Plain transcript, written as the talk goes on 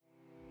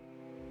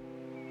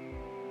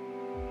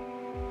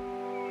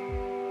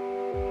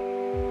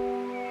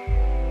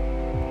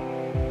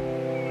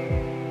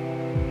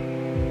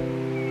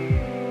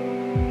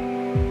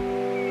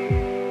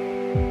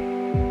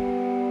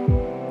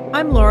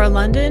I'm Laura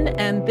London,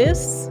 and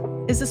this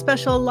is a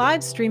special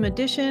live stream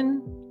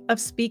edition of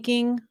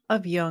Speaking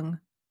of Jung.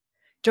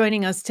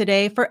 Joining us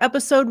today for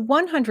episode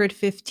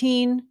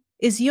 115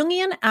 is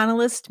Jungian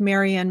analyst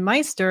Marianne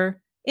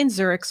Meister in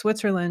Zurich,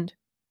 Switzerland.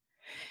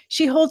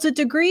 She holds a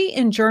degree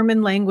in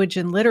German language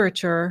and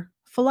literature,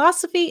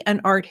 philosophy,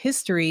 and art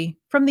history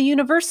from the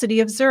University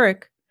of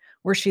Zurich,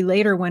 where she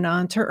later went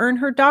on to earn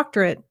her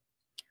doctorate.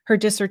 Her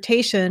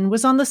dissertation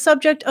was on the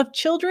subject of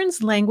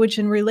children's language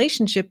and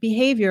relationship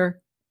behavior.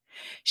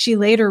 She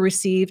later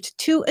received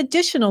 2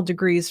 additional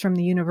degrees from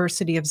the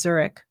University of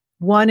Zurich,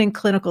 one in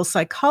clinical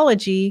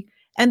psychology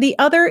and the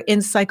other in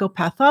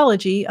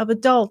psychopathology of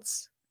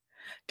adults.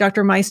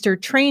 Dr. Meister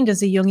trained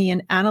as a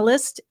Jungian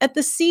analyst at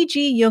the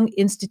C.G. Jung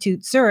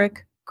Institute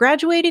Zurich,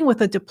 graduating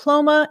with a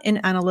diploma in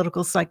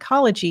analytical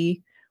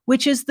psychology,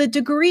 which is the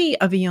degree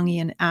of a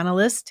Jungian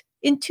analyst,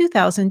 in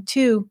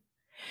 2002.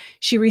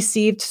 She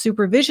received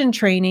supervision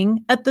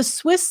training at the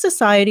Swiss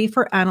Society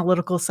for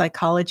Analytical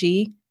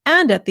Psychology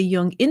and at the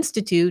Jung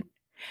Institute,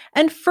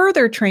 and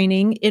further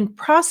training in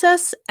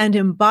process and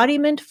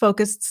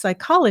embodiment-focused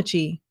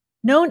psychology,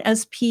 known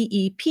as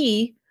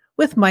PEP,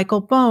 with Michael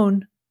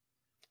Bone.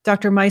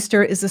 Dr.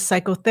 Meister is a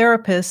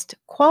psychotherapist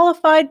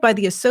qualified by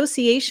the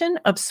Association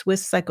of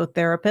Swiss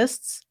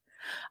Psychotherapists,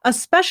 a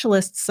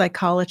specialist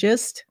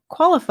psychologist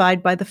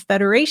qualified by the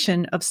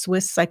Federation of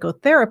Swiss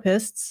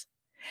Psychotherapists,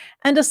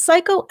 and a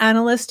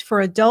psychoanalyst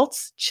for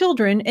adults,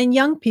 children, and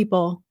young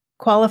people,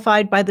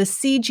 qualified by the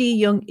C.G.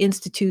 Jung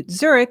Institute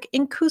Zurich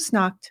in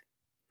Küsnacht.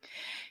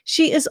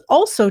 She is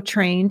also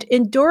trained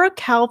in Dora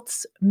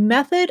Kalf's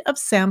method of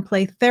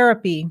sandplay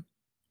therapy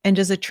and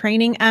is a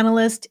training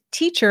analyst,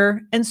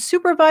 teacher, and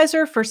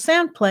supervisor for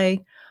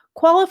sandplay,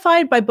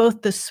 qualified by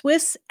both the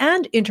Swiss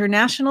and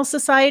International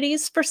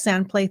Societies for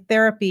Sandplay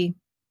Therapy.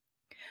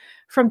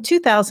 From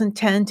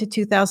 2010 to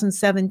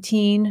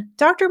 2017,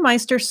 Dr.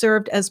 Meister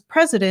served as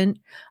president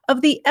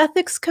of the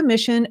Ethics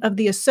Commission of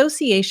the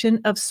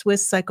Association of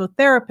Swiss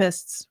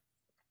Psychotherapists.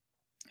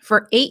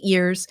 For 8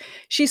 years,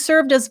 she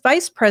served as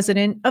vice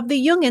president of the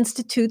Jung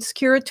Institute's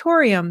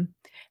Curatorium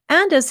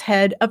and as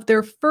head of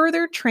their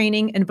Further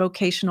Training and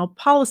Vocational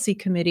Policy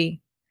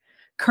Committee.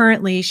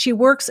 Currently, she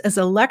works as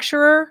a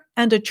lecturer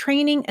and a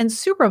training and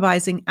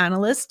supervising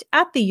analyst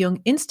at the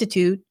Jung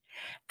Institute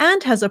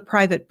and has a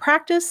private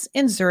practice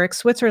in Zurich,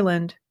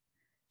 Switzerland.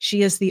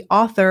 She is the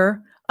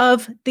author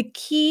of The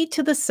Key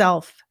to the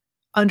Self,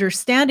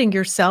 Understanding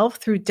Yourself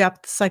Through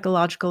Depth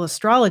Psychological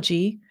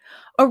Astrology,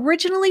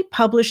 originally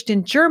published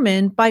in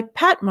German by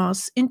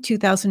Patmos in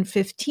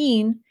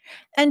 2015,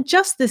 and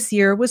just this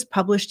year was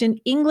published in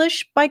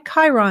English by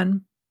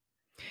Chiron.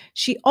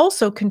 She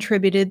also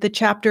contributed the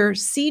chapter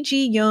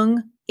C.G.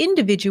 Jung,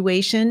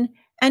 Individuation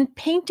and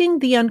Painting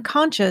the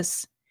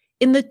Unconscious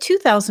in the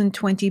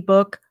 2020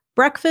 book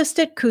Breakfast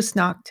at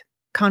Küsnacht,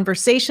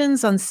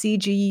 Conversations on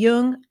C.G.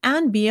 Jung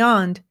and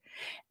Beyond,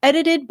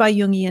 edited by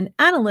Jungian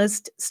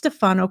analyst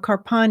Stefano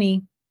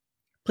Carpani.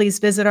 Please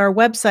visit our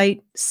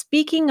website,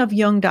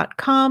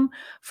 speakingofjung.com,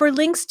 for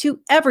links to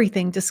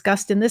everything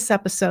discussed in this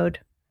episode.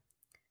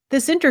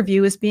 This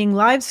interview is being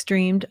live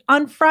streamed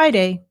on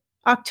Friday,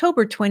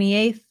 October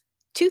 28th,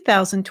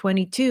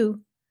 2022,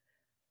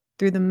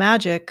 through the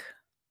magic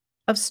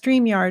of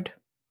StreamYard.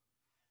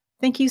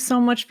 Thank you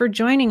so much for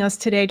joining us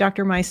today,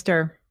 Dr.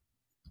 Meister.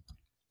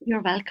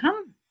 You're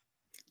welcome.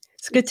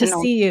 It's good to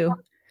see you.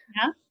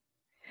 Yeah.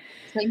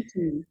 Thank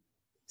you.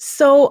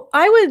 So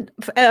I would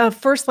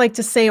first like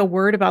to say a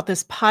word about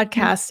this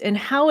podcast and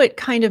how it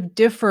kind of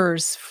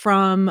differs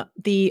from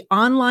the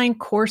online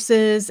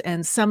courses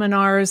and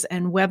seminars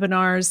and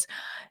webinars.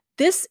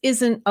 This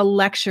isn't a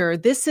lecture.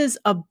 This is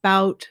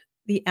about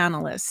the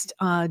analyst,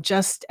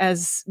 just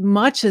as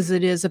much as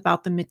it is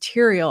about the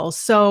material.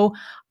 So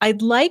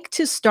I'd like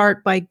to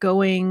start by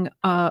going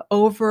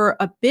over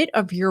a bit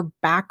of your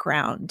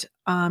background.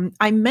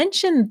 I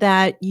mentioned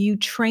that you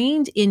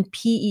trained in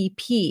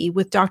PEP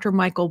with Dr.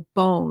 Michael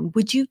Bone.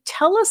 Would you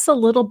tell us a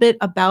little bit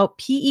about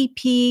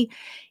PEP,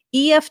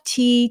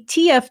 EFT,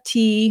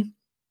 TFT,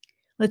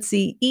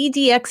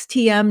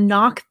 EDXTM,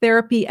 knock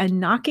therapy, and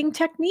knocking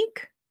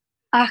technique?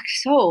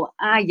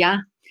 Yeah.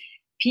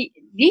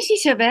 This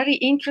is a very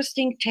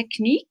interesting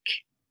technique.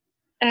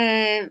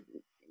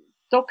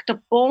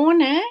 Dr.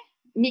 Bone,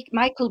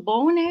 Michael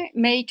Bone,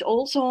 made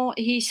also,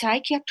 he's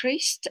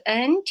psychiatrist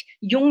and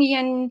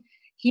Jungian,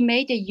 he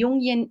made a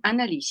Jungian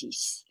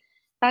analysis.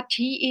 But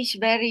he is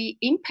very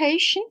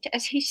impatient,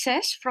 as he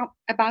says,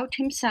 about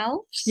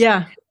himself.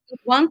 Yeah. He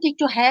wanted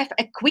to have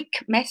a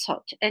quick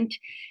method. And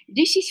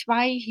this is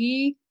why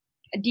he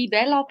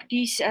developed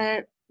this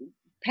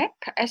PEP,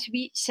 as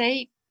we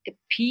say,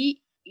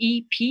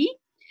 PEP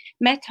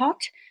method,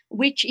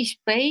 which is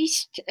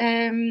based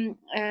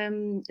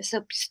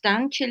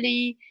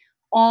substantially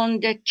on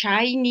the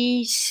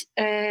Chinese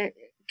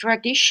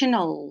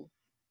traditional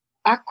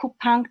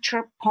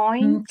acupuncture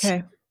points,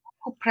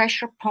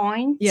 acupressure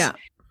points. Yeah.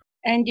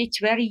 And it's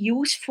very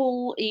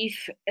useful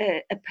if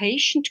a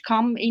patient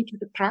come into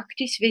the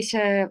practice with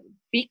a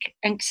big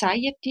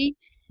anxiety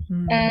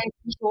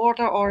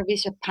disorder or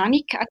with a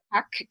panic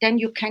attack, then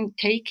you can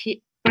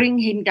bring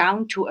him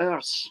down to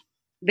earth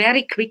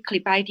very quickly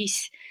by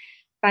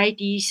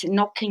this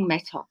knocking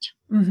method.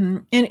 Mm-hmm.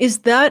 And is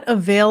that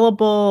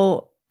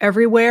available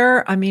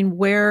everywhere? I mean,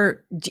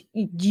 where do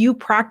you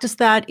practice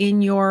that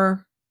in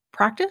your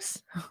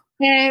practice?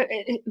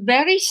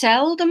 Very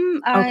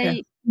seldom.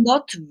 Okay.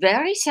 Not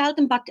very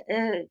seldom, but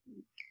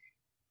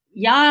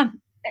yeah,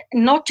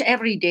 not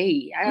every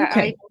day.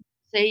 Okay. I would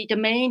say the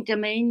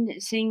main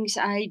things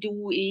I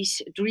do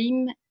is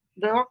dream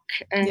work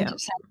and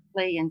sound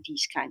play and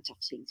these kinds of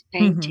things,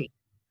 painting.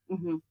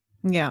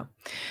 Yeah.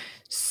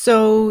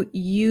 So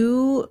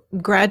you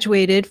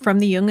graduated from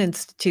the Jung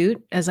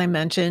Institute, as I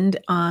mentioned,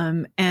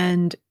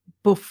 and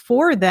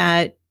before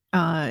that,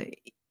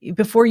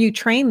 before you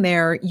trained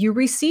there, you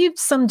received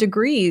some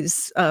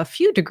degrees, a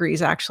few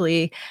degrees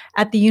actually,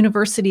 at the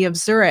University of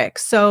Zurich.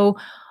 So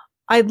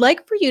I'd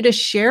like for you to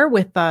share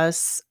with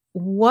us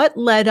what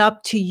led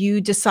up to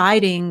you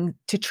deciding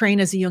to train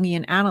as a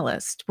Jungian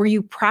analyst. Were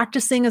you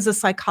practicing as a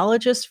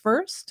psychologist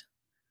first?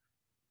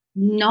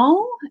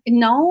 No,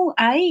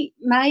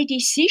 my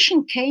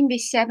decision came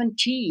with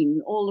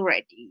 17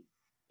 already.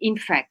 In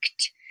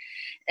fact,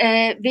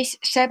 with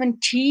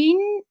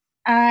 17,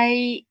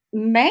 I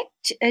met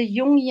a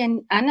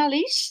Jungian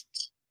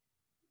analyst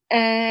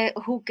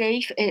who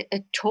gave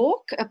a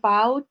talk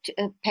about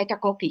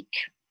pedagogic,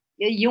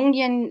 the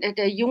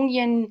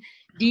Jungian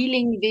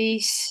dealing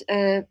with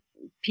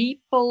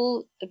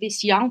people,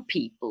 with young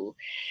people.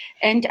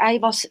 And I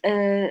was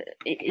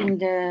in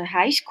the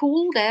high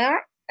school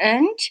there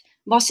and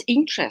was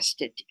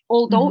interested,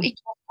 although it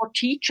was for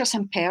teachers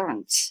and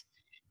parents.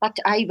 But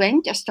I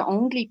went as the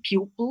only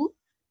pupil,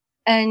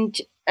 and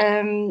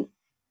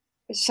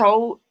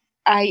so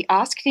I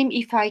asked him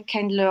if I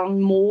can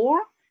learn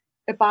more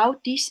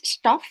about this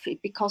stuff,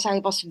 because I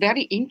was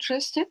very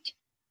interested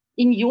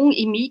in Jung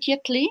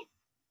immediately.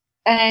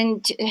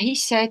 And he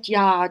said,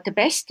 yeah, the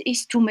best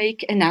is to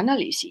make an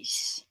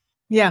analysis.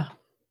 Yeah.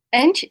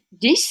 And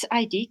this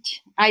I did.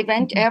 I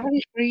went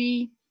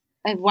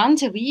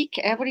once a week,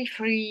 every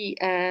free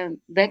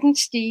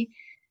Wednesday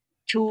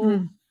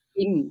to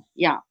him.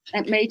 Yeah,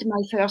 and made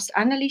my first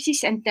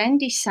analysis, and then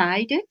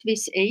decided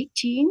with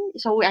 18,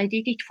 so I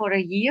did it for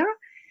a year,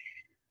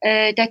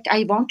 that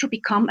I want to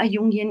become a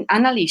Jungian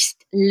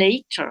analyst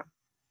later,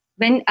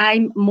 when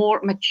I'm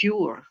more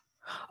mature.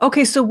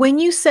 Okay, so when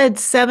you said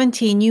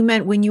 17, you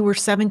meant when you were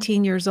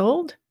 17 years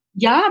old?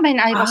 Yeah, when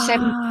I was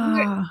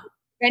 17.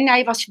 When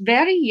I was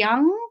very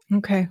young,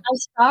 okay,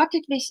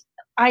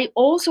 I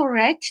also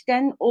read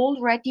then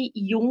already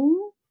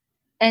Jung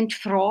and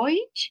Freud,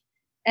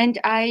 and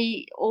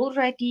I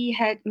already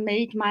had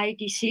made my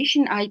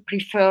decision. I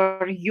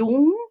prefer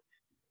Jung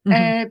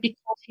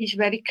because he's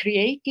very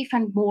creative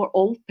and more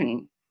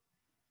open.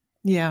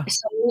 Yeah.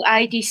 So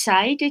I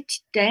decided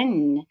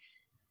then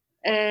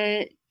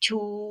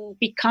to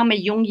become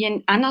a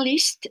Jungian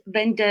analyst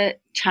when the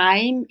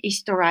time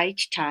is the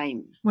right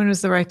time. When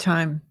was the right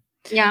time?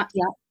 Yeah.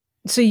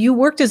 So you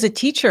worked as a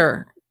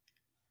teacher.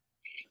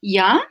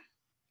 Yeah.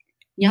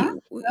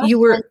 You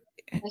were.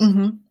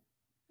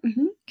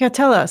 Yeah,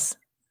 tell us.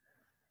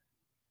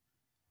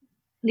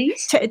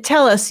 Please.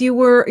 Tell us. You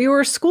were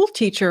a school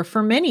teacher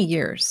for many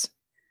years.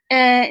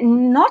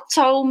 Not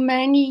so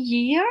many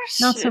years.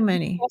 Not so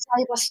many. Because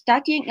I was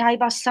studying. I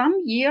was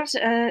some years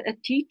a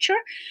teacher.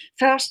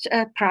 First,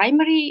 a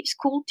primary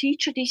school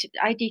teacher. This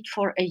I did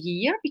for a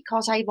year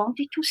because I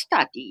wanted to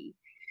study.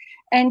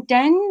 And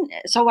then,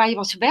 so I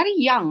was very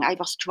young. I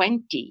was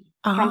 20,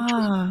 from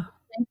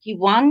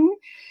 21.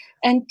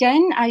 And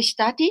then I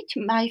studied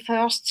my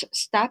first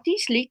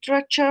studies,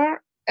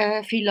 literature,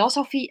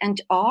 philosophy, and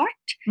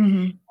art.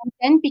 And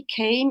then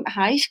became a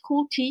high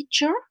school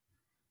teacher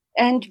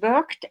and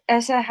worked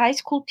as a high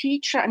school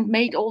teacher and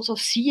made also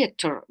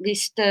theater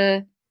with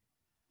the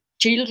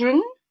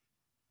children.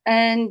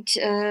 And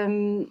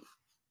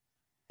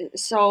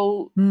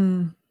so...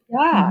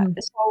 Yeah,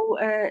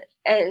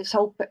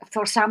 so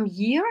for some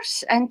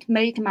years, and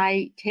made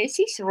my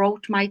thesis,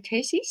 wrote my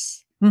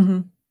thesis,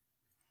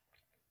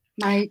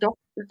 my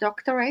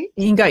doctorate.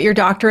 You got your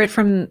doctorate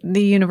from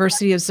the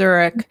University of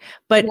Zurich,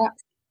 but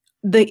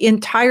the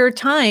entire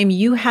time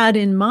you had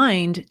in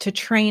mind to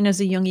train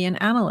as a Jungian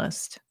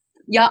analyst.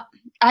 Yeah,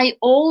 I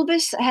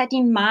always had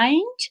in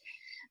mind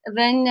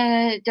when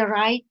the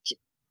right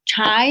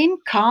time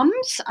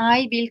comes,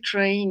 I will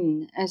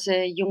train as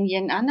a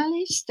Jungian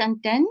analyst, and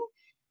then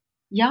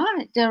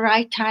the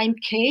right time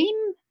came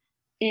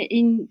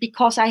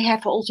because I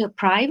have also a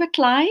private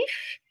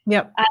life.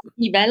 Yep. I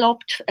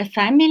developed a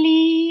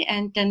family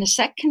and then a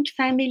second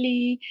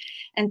family,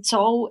 and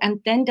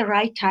then the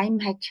right time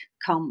had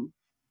come.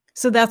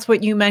 So that's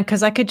what you meant,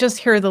 because I could just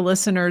hear the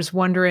listeners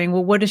wondering,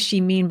 well, what does she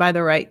mean by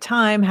the right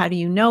time? How do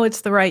you know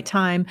it's the right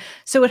time?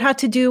 So it had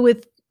to do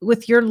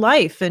with your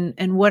life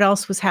and what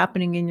else was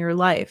happening in your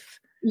life.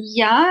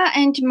 Yeah,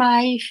 and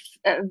my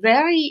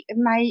very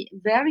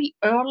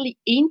early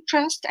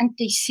interest and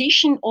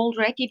decision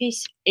already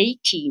with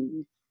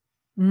 18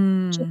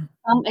 to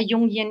become a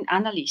Jungian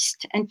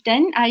analyst. And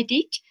then I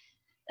did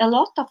a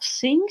lot of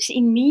things.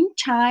 In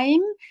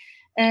meantime,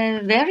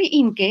 very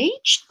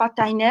engaged, but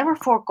I never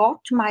forgot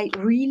my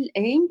real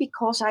aim,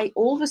 because I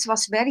always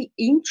was very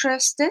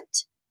interested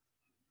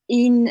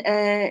in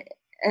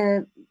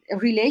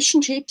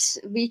relationships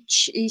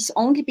which is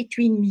only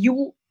between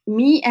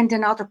me and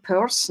another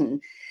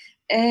person.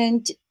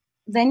 And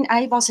when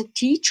I was a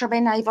teacher,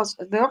 when I was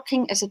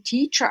working as a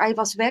teacher, I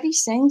was very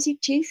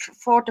sensitive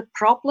for the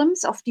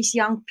problems of these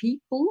young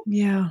people.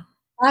 Yeah.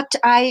 But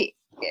I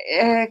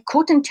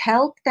couldn't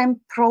help them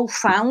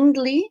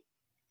profoundly,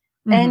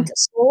 and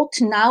thought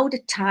now the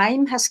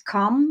time has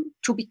come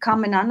to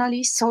become an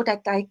analyst so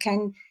that I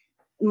can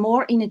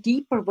more in a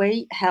deeper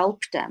way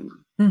help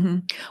them.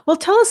 Well,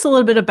 tell us a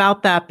little bit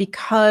about that,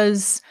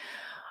 because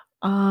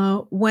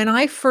when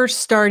I first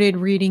started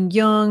reading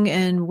Jung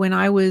and when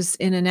I was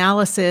in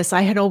analysis,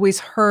 I had always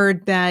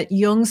heard that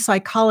Jung's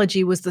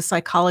psychology was the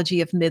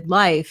psychology of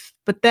midlife.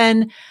 But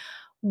then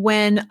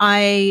when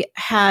I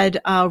had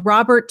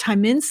Robert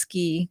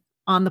Tyminski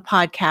on the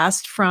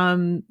podcast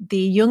from the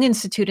Jung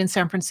Institute in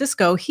San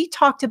Francisco, he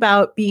talked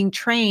about being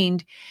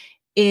trained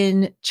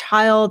in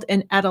child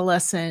and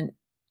adolescent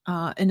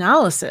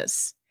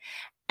analysis.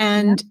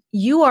 And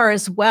you are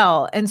as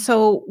well. And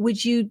so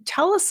would you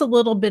tell us a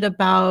little bit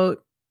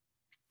about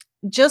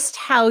just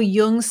how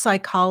Jung's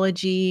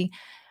psychology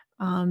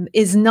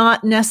is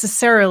not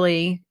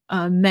necessarily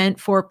meant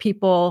for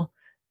people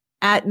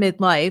at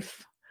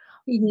midlife?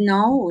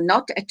 No,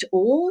 not at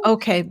all.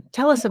 Okay,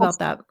 tell us about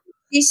that.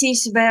 This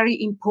is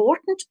very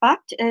important,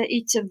 but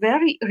it's a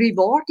very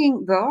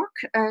rewarding work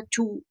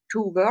to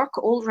work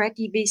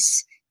already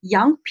with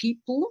young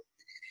people,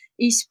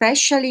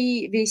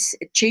 especially with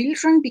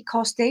children,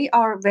 because they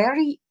are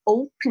very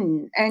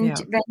open. And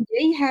when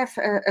they have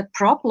a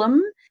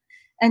problem,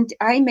 and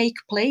I make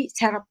play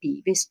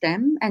therapy with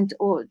them, and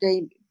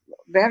they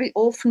very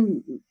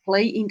often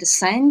play in the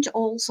sand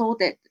also.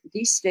 That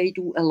this they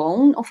do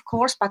alone, of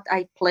course, but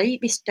I play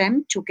with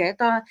them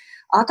together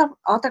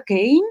other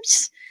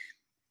games,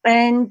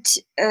 and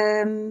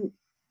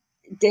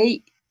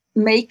they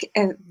make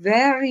a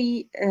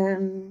very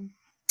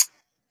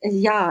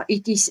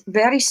it is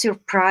very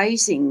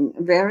surprising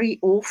very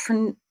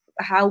often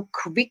how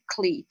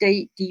quickly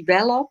they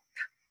develop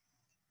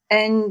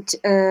and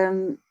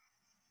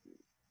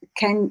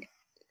can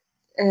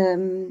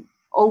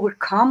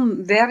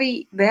overcome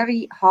very,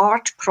 very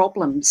hard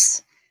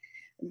problems.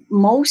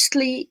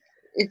 Mostly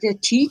the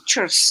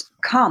teachers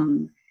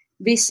come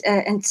with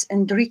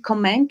and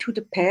recommend to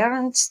the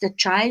parents the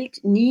child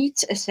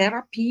needs a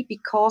therapy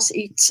because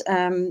it's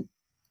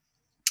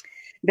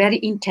very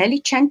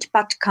intelligent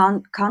but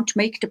can't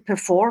make the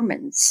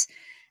performance.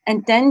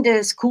 And then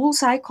the school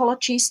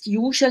psychologist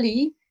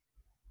usually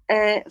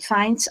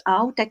finds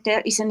out that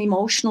there is an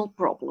emotional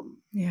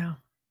problem. Yeah.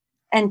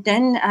 And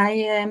then I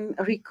am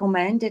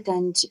recommended,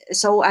 and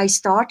so I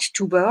start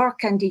to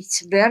work, and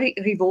it's very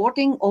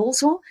rewarding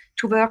also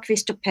to work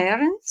with the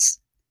parents,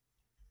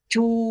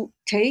 to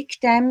take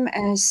them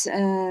as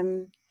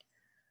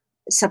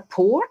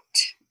support.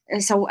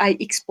 So I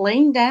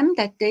explain them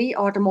that they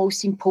are the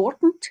most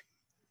important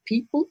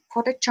people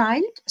for the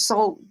child,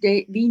 so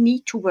we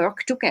need to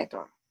work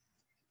together.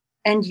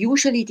 And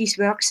usually this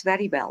works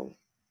very well.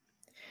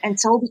 And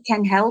so we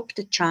can help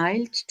the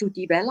child to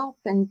develop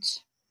and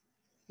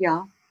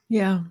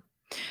Yeah.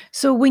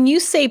 So when you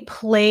say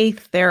play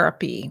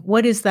therapy,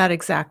 what is that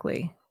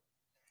exactly?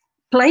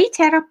 Play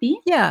therapy?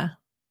 Yeah.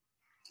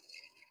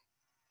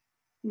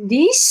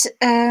 This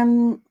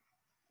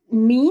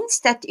means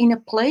that in a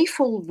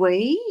playful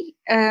way,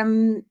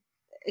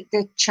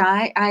 the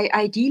child,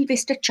 I deal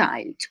with the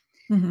child.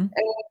 Mm-hmm.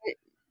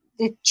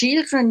 The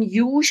children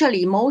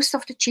usually, most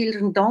of the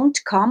children don't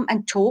come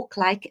and talk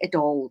like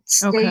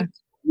adults. Okay. They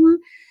come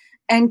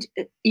and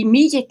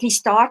immediately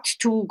start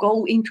to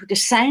go into the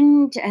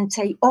sand and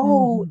say,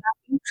 oh,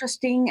 that's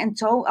interesting, and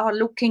so are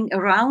looking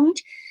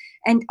around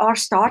and are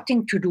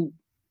starting to do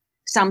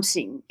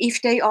something.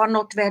 If they are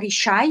not very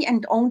shy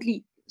and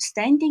only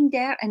standing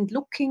there and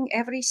looking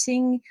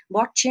everything,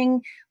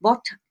 watching,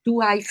 what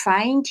do I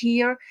find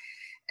here?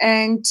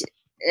 And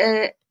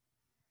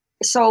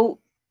so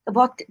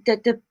what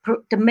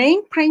the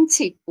main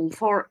principle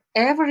for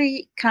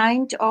every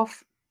kind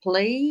of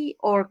play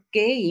or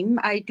game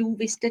I do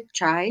with the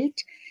child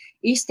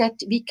is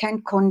that we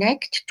can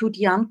connect to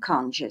the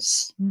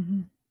unconscious.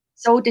 Mm-hmm.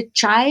 So the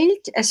child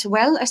as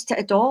well as the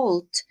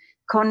adult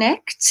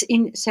connects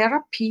in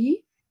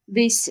therapy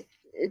with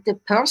the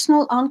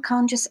personal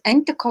unconscious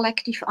and the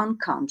collective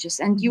unconscious.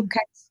 And you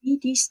can see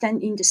this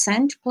then in the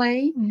sand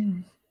play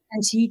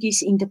and see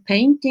this in the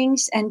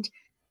paintings. And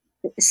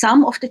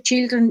some of the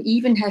children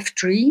even have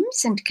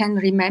dreams and can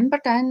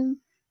remember them.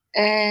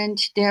 And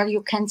there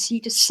you can see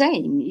the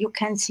same. You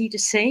can see the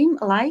same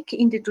like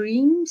in the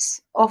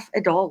dreams of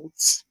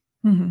adults.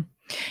 Mm-hmm.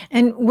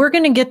 And we're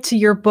going to get to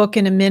your book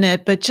in a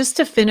minute, but just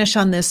to finish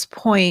on this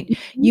point,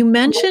 you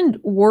mentioned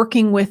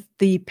working with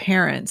the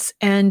parents,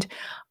 and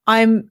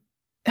I'm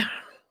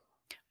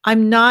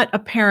not a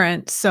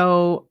parent,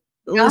 so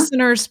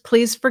listeners,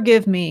 please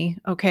forgive me.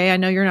 Okay. I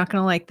know you're not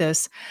going to like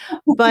this,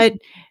 but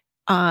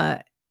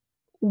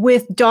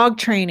with dog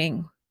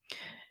training,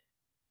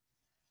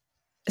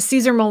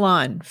 Cesar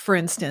Millan, for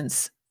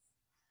instance,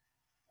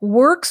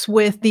 works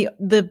with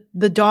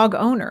the dog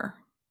owner.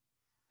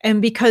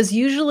 And because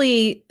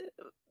usually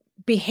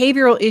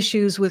behavioral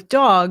issues with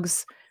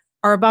dogs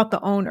are about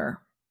the owner.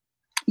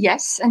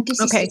 Yes, and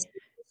this Okay. is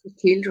the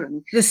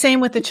children. The same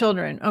with the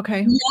children.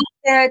 Okay.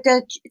 Yeah,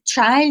 the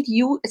child,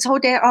 so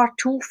there are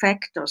two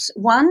factors.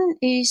 One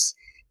is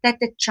that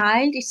the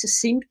child is a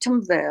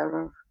symptom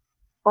bearer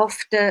of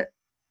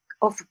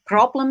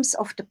problems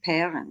of the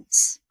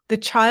parents. The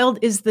child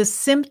is the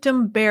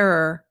symptom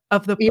bearer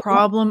of the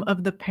problem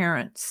of the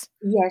parents.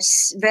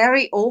 Yes,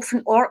 very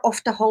often, or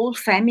of the whole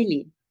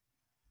family.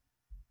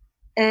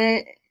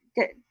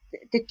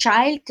 The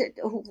child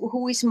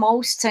who is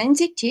most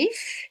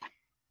sensitive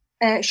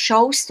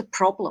shows the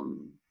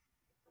problem,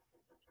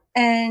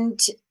 and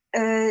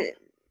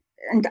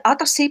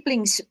other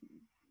siblings,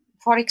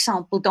 for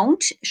example,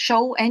 don't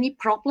show any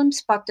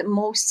problems, but the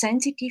most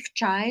sensitive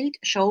child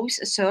shows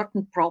a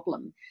certain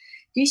problem.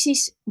 This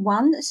is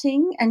one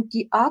thing, and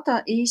the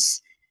other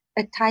is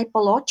a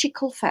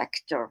typological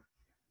factor.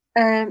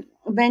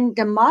 When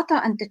the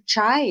mother and the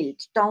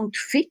child don't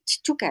fit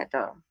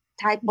together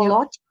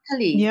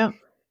typologically,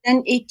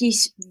 then it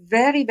is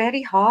very,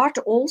 very hard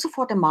also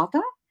for the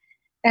mother.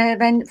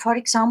 When, for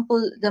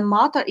example, the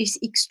mother is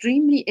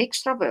extremely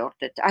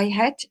extroverted. I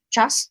had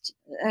just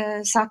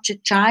such a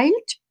child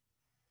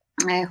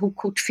who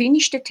could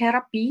finish the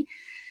therapy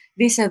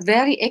with a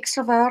very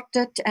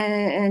extroverted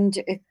and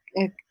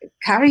a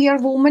career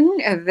woman,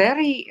 a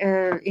very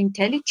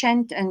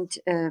intelligent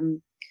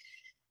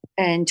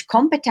and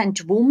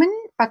competent woman,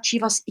 but she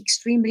was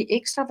extremely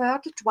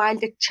extroverted, while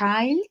the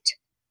child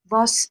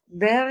was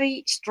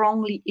very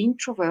strongly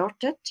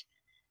introverted.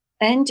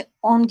 And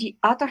on the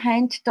other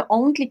hand, the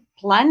only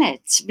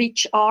planets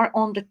which are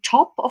on the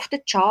top of the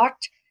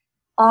chart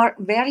are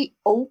very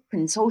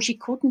open, so she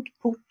couldn't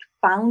put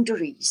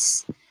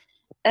boundaries.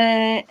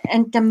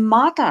 And the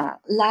mother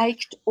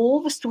liked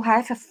always to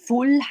have a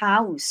full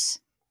house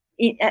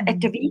at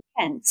the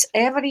weekends.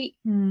 Every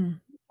weekend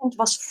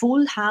was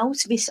full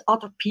house with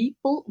other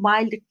people,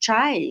 while the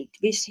child,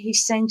 with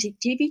his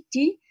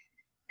sensitivity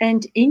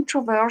and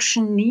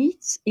introverted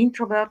needs,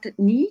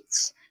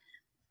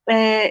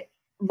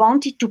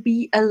 wanted to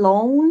be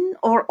alone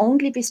or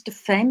only with the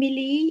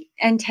family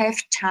and have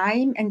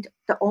time and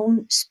their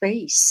own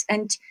space.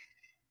 And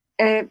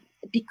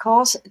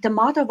because the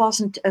mother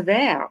wasn't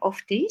aware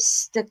of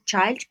this, the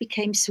child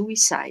became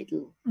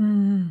suicidal.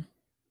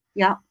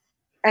 Yeah.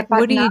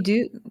 What do you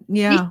do?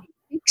 Yeah.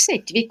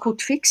 We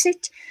could fix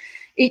it.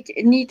 It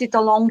needed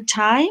a long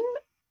time.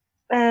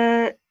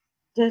 The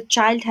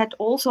child had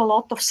also a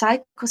lot of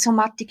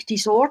psychosomatic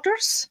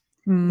disorders,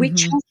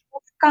 which has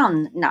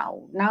gone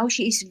now. Now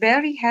she is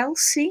very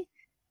healthy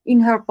in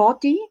her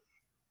body.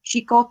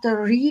 She got a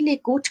really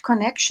good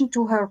connection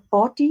to her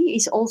body,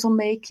 is also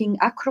making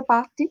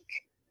acrobatic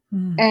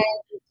and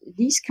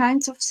these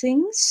kinds of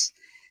things.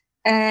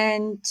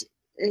 And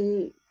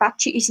but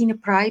she is in a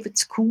private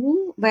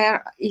school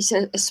where is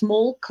a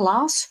small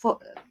class for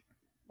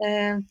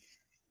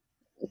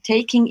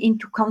taking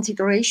into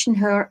consideration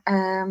her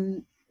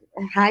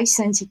high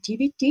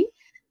sensitivity.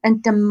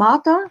 And the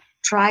mother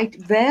tried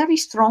very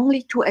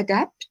strongly to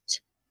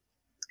adapt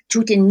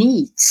to the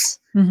needs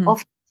of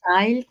the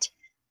child.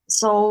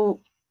 So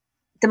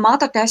the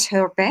mother does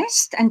her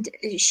best, and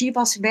she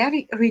was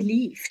very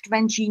relieved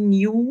when she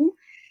knew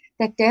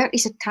that there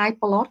is a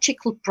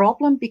typological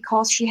problem,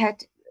 because she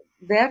had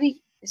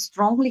very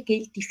strongly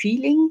guilty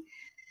feeling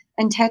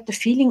and had the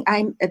feeling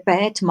I'm a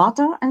bad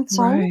mother and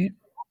so on.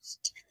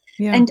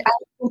 Yeah. And I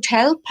would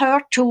help her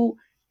to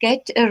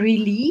get a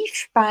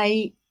relief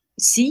by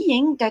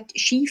seeing that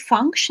she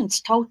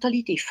functions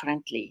totally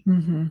differently.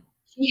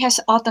 She has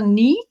other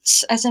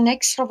needs as an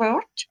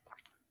extrovert.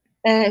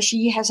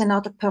 She has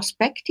another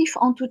perspective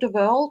onto the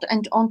world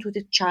and onto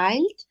the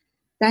child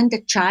than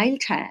the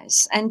child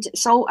has. And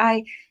so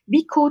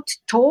we could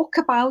talk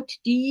about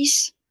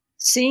these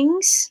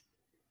things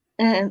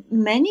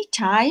many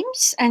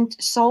times, and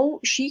so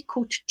she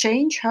could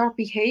change her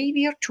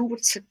behavior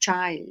towards the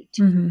child.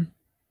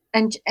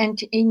 And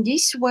in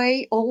this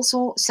way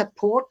also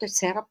support the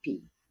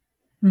therapy.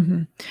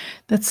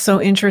 That's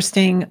so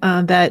interesting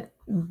that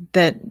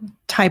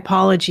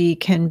typology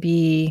can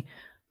be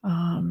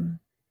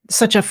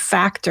such a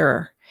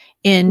factor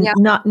in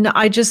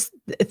I just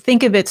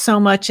think of it so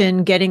much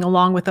in getting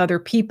along with other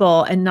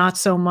people and not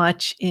so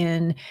much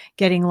in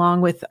getting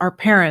along with our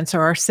parents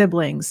or our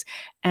siblings.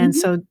 And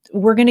so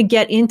we're going to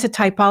get into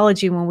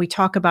typology when we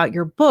talk about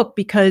your book,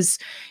 because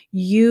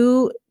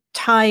you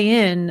tie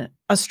in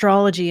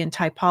astrology and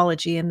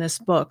typology in this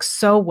book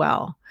so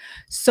well.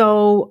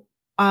 So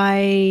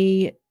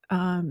I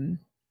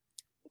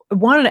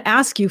wanted to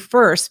ask you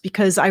first,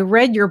 because I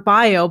read your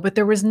bio, but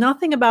there was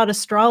nothing about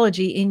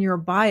astrology in your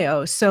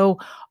bio. So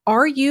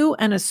are you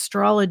an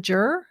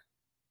astrologer?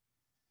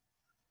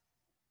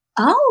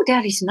 oh,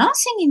 there is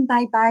nothing in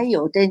my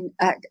bio, then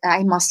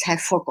I must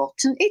have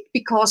forgotten it,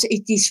 because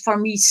it is for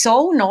me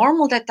so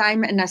normal that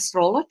I'm an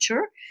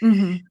astrologer.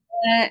 Mm-hmm.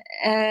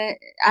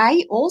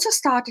 I also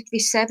started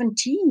with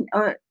 17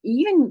 or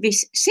even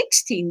with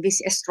 16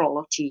 with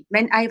astrology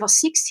when I was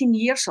 16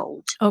 years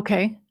old.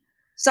 Okay.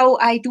 So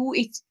I do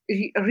it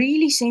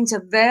really since a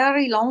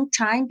very long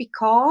time,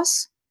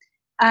 because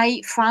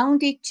I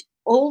found it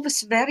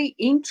always very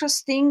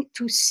interesting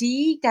to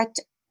see that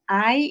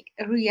I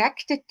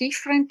reacted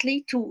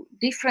differently to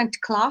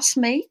different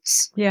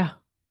classmates, Yeah.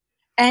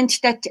 and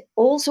that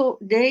also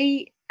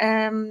they,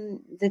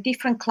 the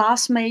different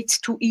classmates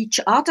to each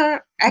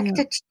other,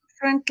 acted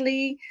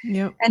differently,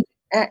 Yep.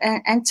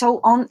 and so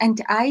on.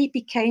 And I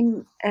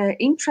became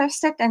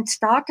interested and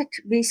started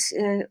with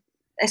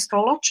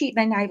astrology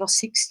when I was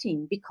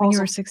 16, because When you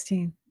were of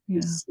 16. Yeah.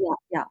 this.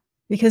 Yeah.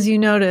 Because you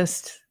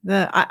noticed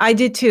that I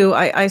did too.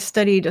 I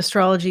studied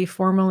astrology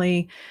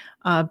formally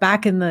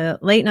back in the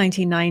late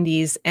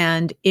 1990s,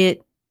 and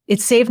it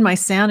saved my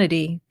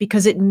sanity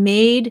because it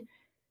made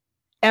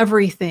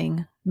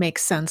everything make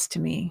sense to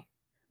me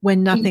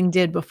when nothing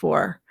did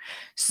before.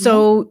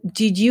 So,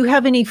 did you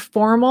have any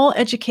formal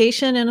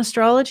education in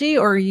astrology,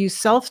 or are you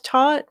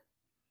self-taught?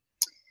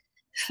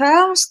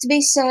 First,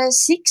 with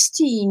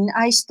 16,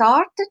 I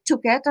started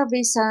together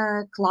with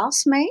a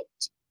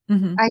classmate.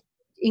 Mm-hmm. I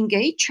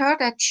engaged her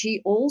that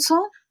she also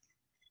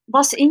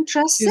was She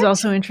interested. was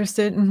also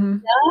interested. Mm-hmm.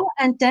 Yeah,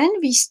 and then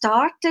we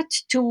started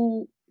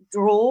to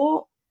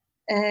draw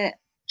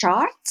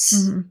charts.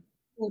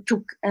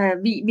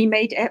 Mm-hmm. We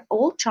made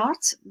all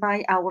charts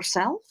by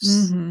ourselves,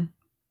 Mm-hmm.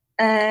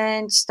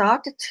 and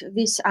started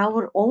with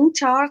our own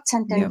charts,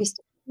 and then with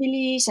the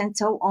families and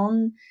so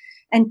on.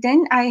 And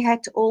then I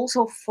had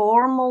also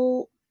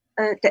formal.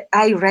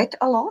 I read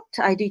a lot.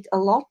 I did a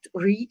lot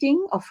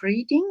reading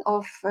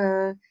of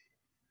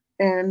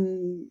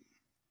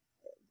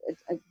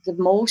the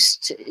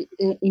most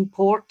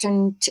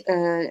important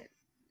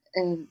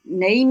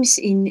names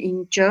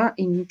in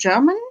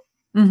German.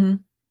 Mm-hmm.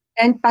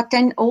 But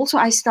then also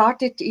I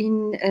started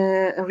in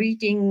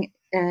reading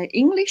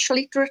English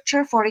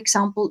literature, for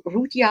example,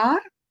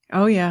 Rudyard.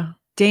 Oh yeah,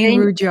 Dane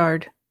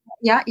Rudyard.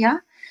 Yeah.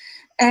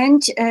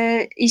 And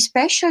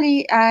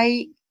especially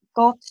I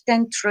got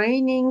then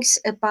trainings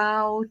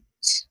about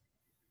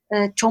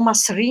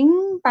Thomas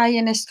Ring by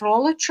an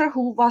astrologer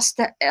who was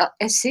the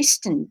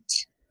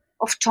assistant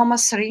of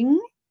Thomas Ring.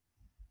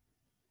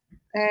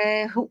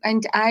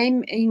 And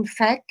I'm in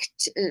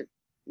fact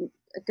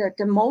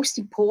the most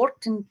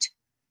important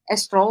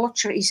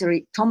astrologer is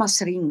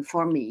Thomas Ring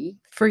for me.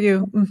 For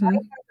you. Mm-hmm.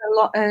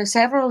 I had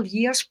several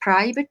years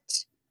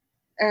private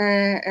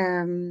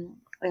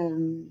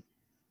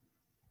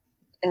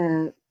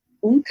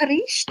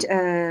Unterricht,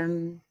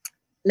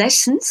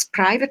 lessons,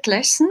 private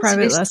lessons.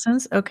 Private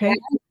lessons. Okay.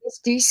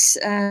 With this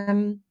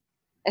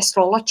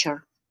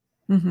astrologer.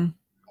 Mm-hmm.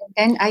 And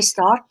then I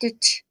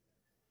started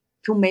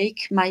to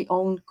make my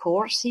own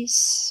courses.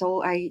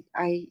 So I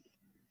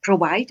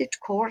provided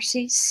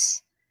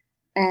courses,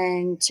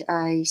 and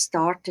I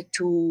started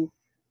to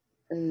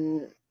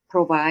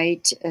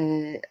provide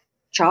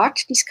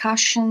chart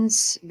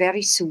discussions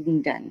very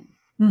soon then.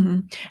 Mm-hmm.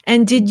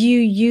 And did you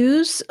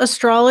use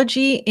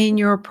astrology in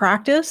your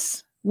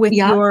practice with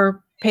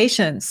your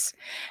patients?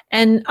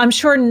 And I'm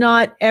sure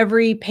not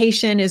every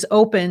patient is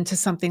open to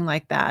something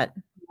like that.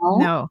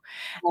 No.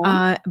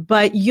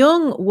 But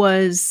Jung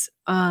was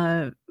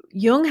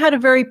Jung had a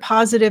very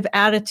positive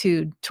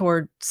attitude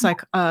toward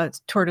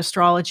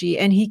astrology,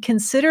 and he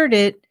considered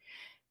it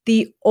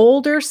the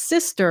older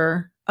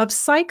sister of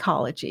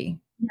psychology.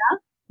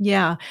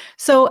 Yeah.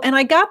 So, and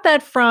I got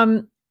that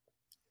from,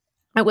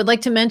 I would like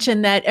to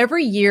mention that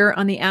every year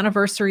on the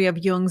anniversary of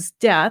Jung's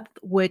death,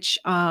 which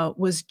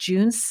was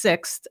June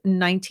 6th,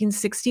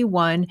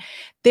 1961,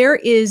 there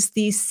is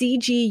the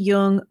C.G.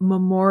 Jung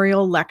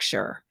Memorial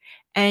Lecture.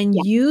 And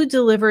you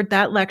delivered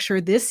that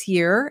lecture this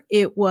year.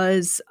 It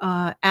was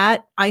at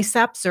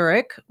ISAP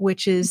Zurich,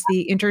 which is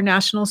the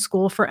International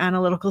School for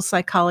Analytical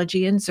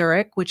Psychology in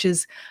Zurich, which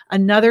is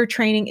another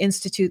training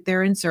institute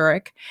there in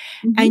Zurich.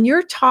 Mm-hmm. And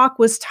your talk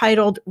was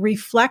titled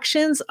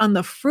Reflections on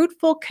the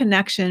Fruitful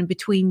Connection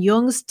Between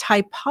Jung's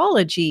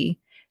Typology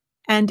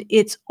and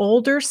its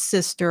older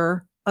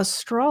sister,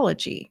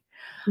 astrology.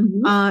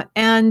 Mm-hmm.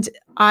 And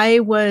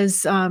I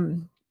was...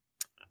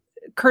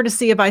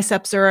 courtesy of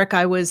ISEP Zurich,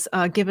 I was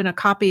given a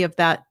copy of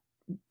that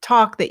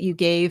talk that you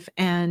gave,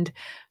 and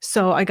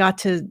so I got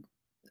to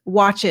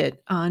watch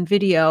it on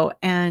video,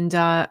 and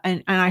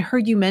I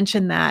heard you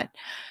mention that.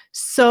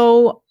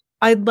 So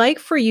I'd like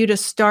for you to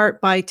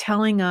start by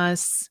telling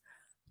us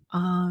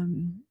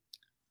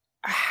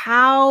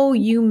how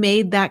you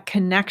made that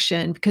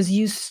connection, because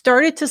you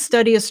started to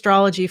study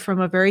astrology from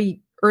a very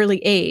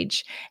early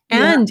age,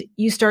 and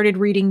you started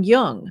reading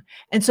Jung.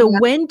 And so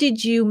when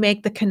did you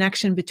make the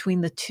connection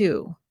between the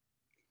two?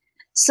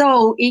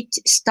 So it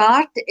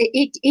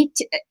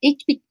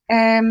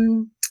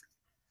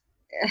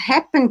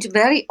happened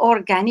very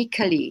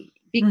organically,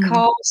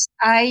 because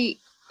I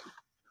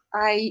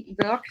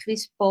worked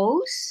with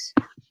both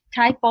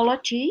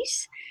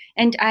typologies,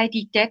 and I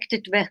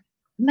detected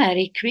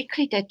very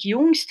quickly that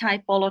Jung's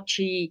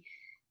typology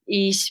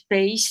is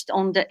based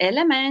on the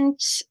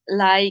elements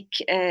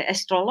like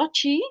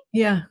astrology.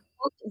 Yeah.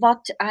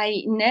 What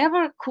I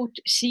never could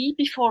see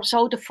before,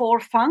 so the four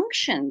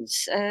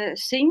functions,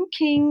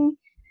 thinking,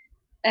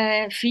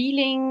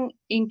 feeling,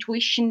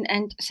 intuition,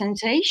 and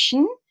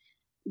sensation,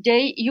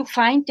 you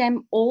find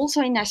them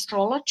also in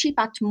astrology,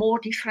 but more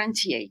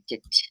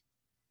differentiated.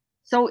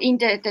 So in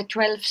the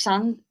 12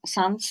 sun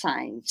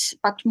signs,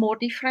 but more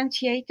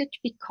differentiated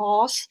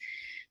because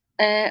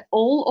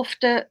all of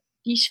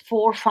these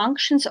four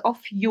functions of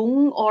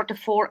Jung, or the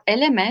four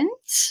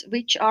elements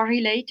which are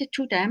related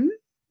to them,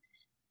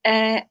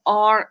 have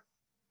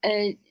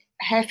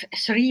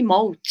three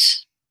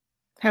modes.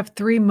 Have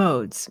three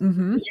modes.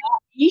 Mm-hmm. Yeah,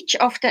 each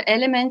of the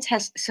elements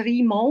has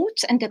three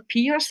modes and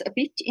appears a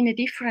bit in a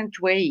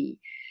different way.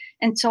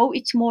 And so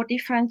it's more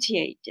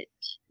differentiated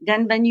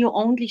than when you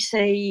only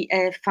say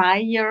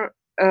fire,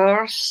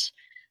 earth,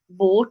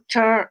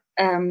 water,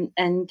 and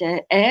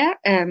air.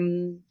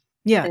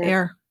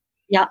 Air.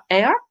 Yeah,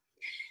 air.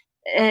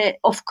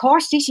 Of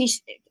course,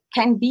 this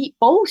can be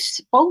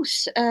both.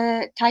 Both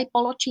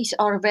typologies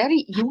are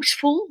very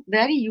useful,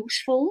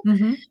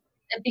 Mm-hmm.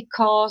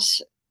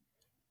 because,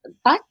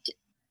 but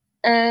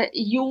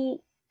you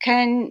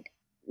can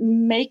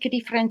make a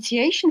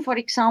differentiation. For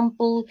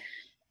example,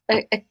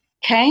 a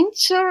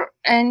Cancer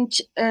and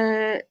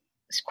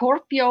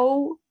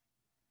Scorpio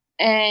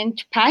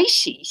and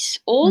Pisces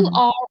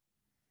all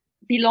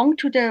belong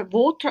to the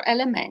water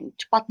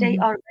element, but they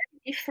are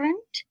very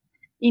different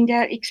in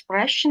their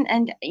expression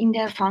and in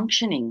their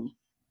functioning.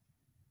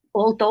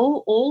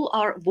 Although all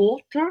are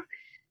water,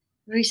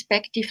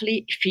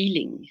 respectively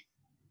feeling.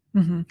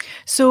 Mm-hmm.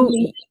 So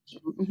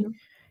Mm-hmm.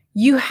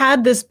 you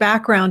had this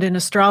background in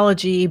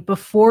astrology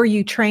before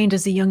you trained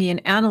as a Jungian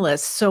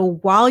analyst. So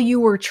while you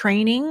were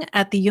training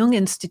at the Jung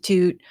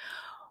Institute,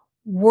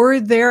 were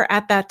there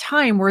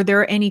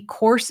any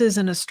courses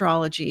in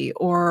astrology,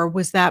 or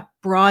was that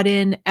brought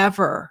in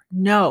ever?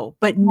 No,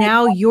 but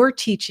now you're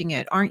teaching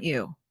it, aren't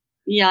you?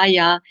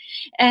 Yeah.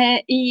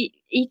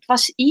 It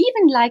was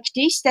even like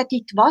this, that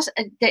it was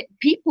that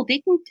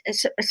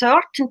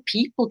certain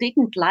people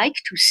didn't like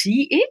to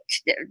see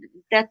it,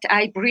 that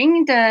I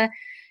bring the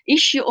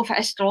issue of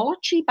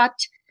astrology,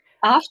 but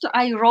after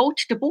I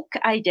wrote the book,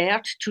 I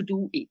dared to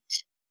do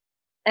it.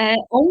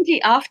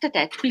 Only after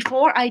that,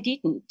 before I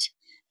didn't.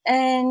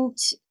 And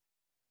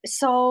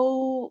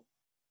so,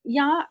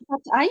 yeah,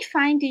 but I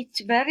find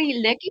it very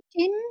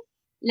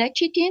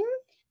legitimate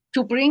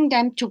to bring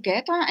them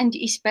together, and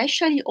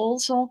especially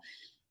also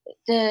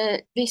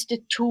with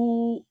the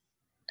two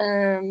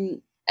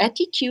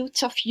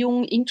attitudes of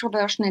Jung,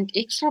 introversion and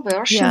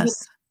extroversion. Yes.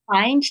 You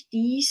find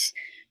these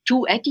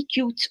two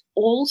attitudes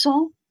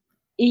also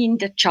in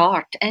the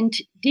chart, and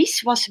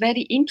this was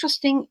very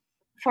interesting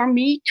for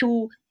me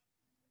to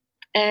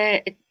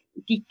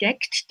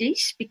detect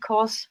this,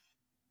 because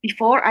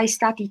before I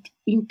studied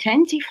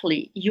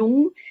intensively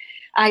Jung,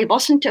 I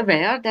wasn't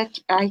aware that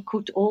I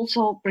could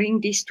also bring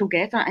this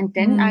together, and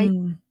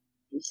then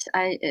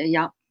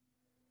yeah.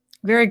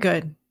 Very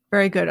good.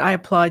 Very good. I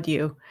applaud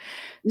you.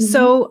 Mm-hmm.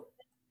 So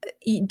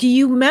do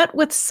you met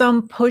with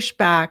some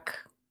pushback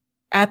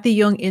at the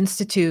Jung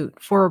Institute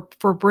for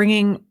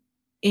bringing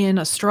in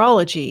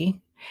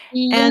astrology?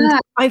 Yeah. And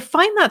I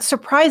find that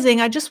surprising.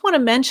 I just want to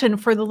mention,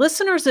 for the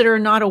listeners that are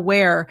not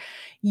aware,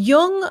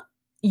 Jung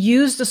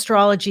used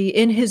astrology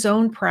in his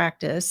own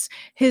practice.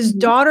 His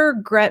daughter,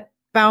 Gret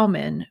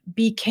Bauman,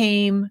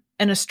 became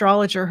an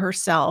astrologer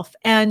herself.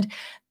 And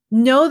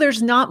no,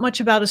 there's not much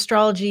about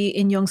astrology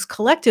in Jung's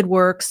collected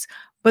works,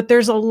 but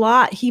there's a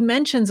lot. He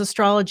mentions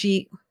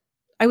astrology,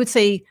 I would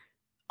say,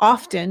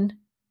 often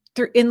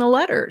in the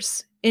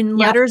letters,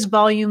 letters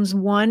volumes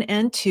 1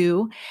 and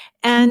 2.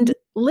 And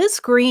Liz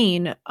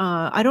Green,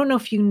 I don't know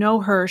if you know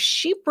her,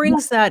 she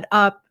brings that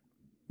up.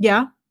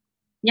 Yeah.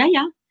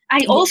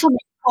 I also make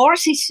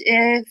courses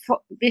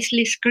with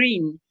Liz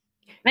Green.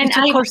 You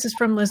took courses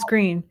from Liz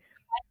Green.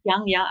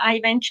 Yeah, I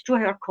went to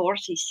her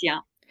courses. Yeah.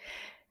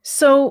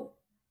 So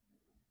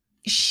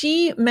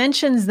she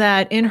mentions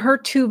that in her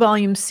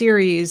 2-volume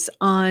series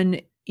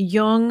on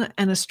Jung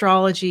and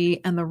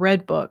astrology and the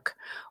Red Book,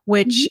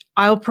 which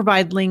I'll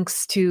provide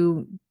links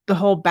to the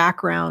whole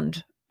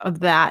background of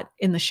that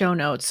in the show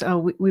notes.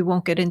 We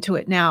won't get into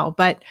it now,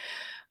 but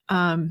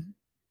I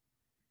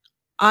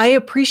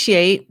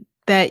appreciate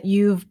that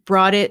you've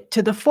brought it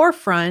to the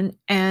forefront.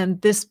 And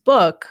this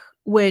book,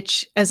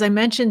 which, as I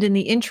mentioned in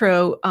the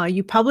intro,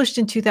 you published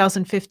in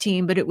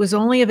 2015, but it was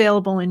only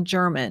available in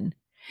German.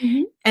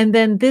 And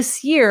then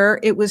this year,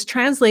 it was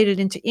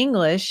translated into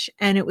English,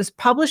 and it was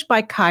published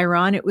by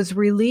Chiron. It was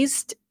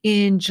released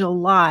in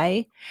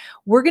July.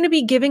 We're going to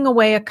be giving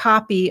away a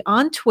copy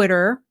on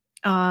Twitter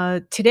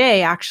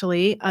today,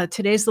 actually.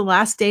 Today's the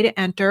last day to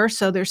enter,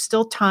 so there's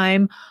still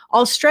time.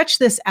 I'll stretch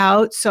this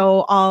out,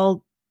 so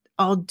I'll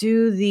I'll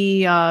do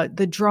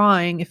the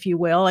drawing, if you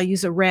will. I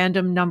use a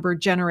random number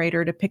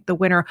generator to pick the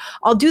winner.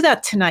 I'll do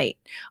that tonight,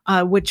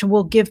 which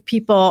will give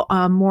people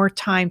more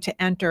time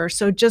to enter.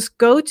 So just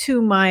go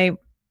to my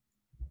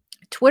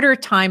Twitter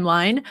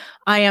timeline.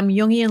 I am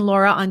Jungian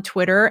Laura on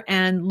Twitter,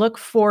 and look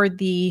for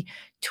the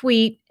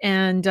tweet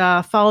and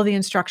follow the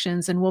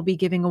instructions, and we'll be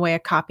giving away a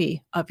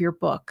copy of your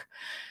book.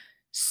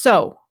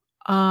 So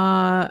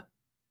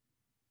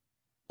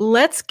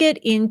let's get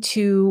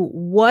into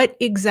what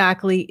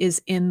exactly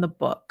is in the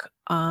book.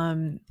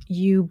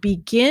 You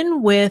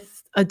begin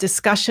with a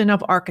discussion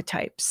of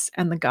archetypes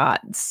and the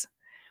gods.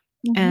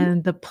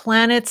 And the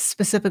planets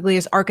specifically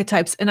as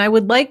archetypes. And I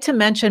would like to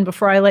mention,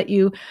 before I let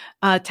you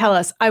tell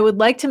us, I would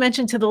like to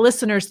mention to the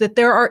listeners that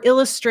there are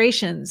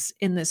illustrations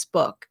in this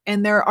book,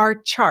 and there are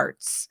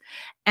charts,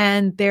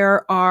 and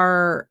there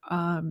are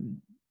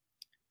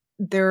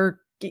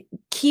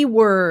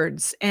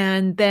keywords.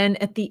 And then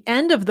at the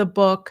end of the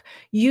book,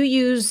 you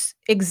use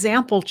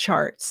example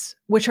charts,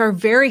 which are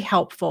very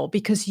helpful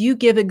because you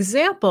give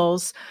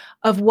examples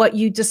of what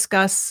you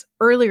discuss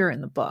earlier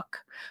in the book.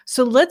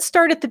 So let's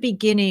start at the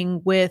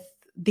beginning with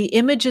the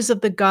images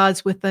of the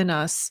gods within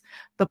us,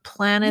 the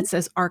planets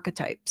as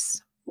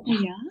archetypes.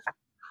 Yeah.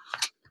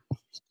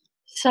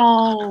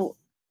 So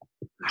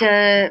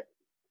the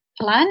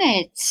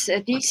planets,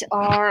 these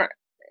are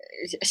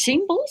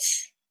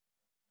symbols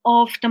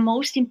of the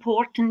most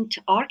important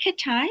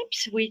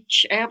archetypes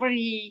which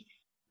every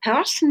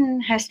person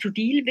has to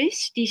deal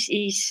with. This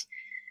is,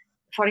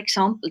 for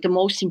example, the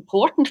most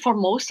important for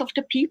most of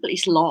the people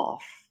is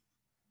love.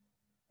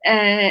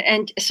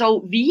 And so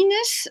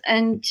Venus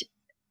and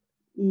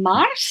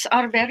Mars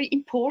are very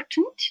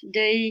important.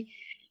 They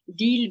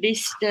deal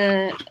with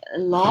the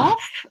love,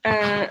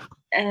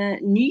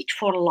 need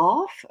for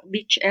love,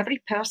 which every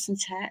person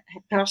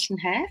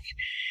has.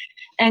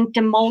 And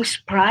the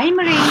most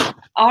primary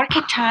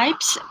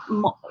archetypes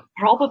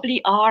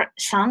probably are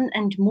Sun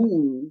and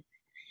Moon.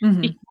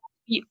 Because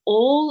we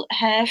all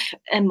have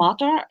a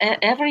mother.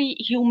 Every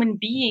human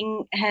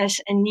being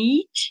has a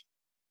need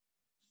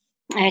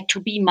to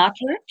be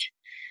mothered.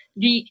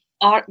 We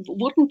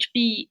wouldn't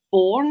be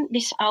born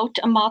without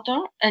a mother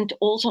and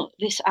also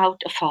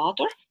without a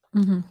father.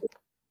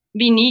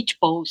 We need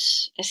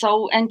both.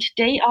 So, and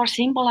they are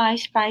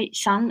symbolized by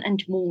Sun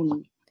and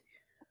Moon.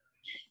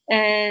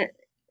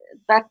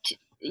 But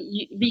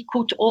we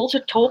could also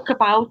talk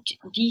about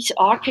these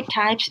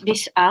archetypes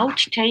without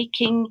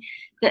taking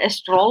the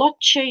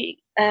astrological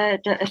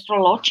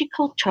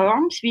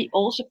terms. We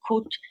also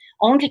could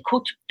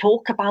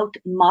talk about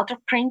mother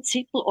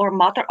principle or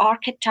mother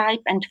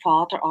archetype and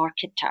father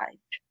archetype.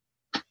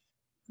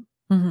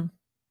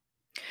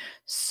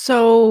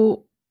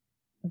 So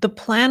the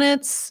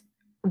planets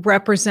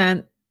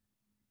represent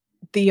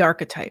the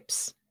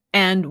archetypes,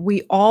 and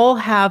we all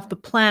have the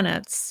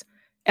planets,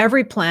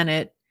 every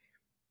planet,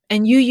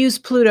 and you use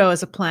Pluto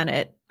as a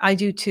planet. I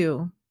do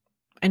too.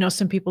 I know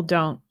some people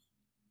don't.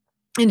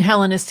 In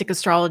Hellenistic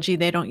astrology,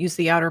 they don't use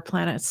the outer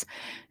planets.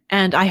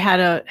 And I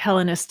had a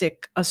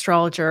Hellenistic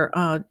astrologer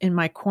in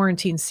my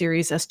quarantine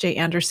series, S.J.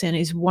 Anderson.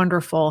 He's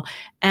wonderful.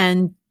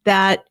 And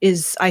that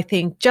is, I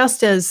think,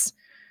 just as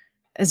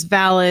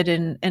valid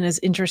and as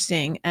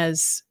interesting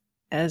as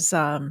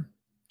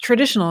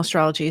traditional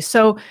astrology.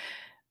 So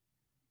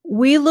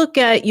you look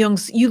at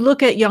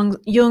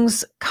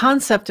Jung's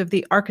concept of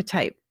the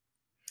archetype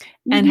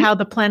and how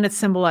the planets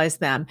symbolize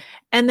them.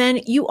 And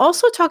then you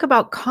also talk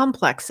about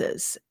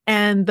complexes,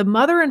 and the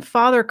mother and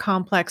father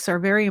complex are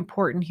very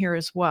important here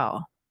as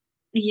well.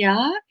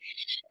 Yeah.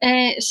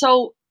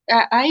 So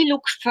I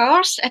look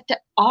first at the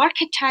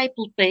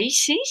archetypal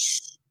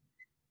basis,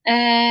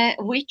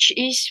 which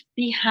is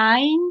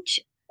behind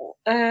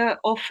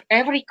of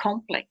every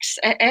complex.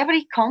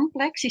 Every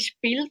complex is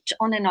built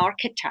on an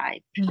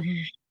archetype.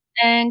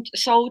 And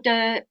so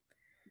the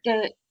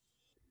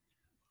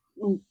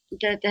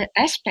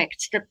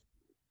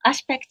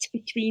aspects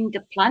between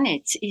the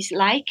planets is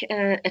like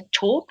a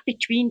talk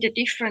between the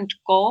different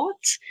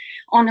gods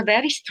on a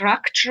very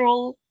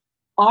structural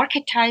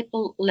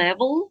archetypal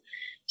level.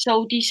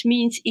 So this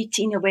means it's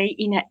in a way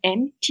in an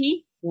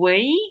empty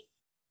way,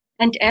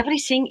 and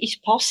everything is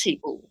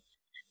possible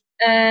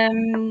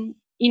in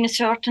a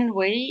certain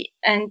way.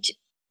 And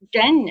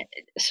then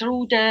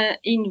through the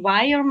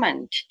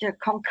environment, the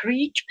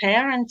concrete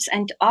parents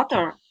and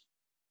other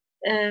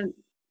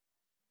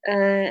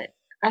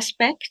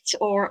aspects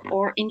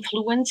or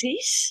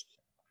influences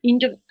in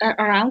the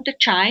around the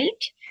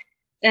child,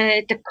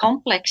 the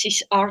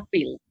complexes are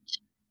built.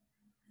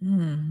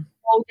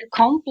 So the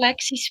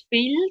complexes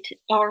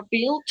are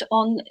built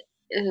on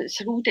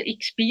through the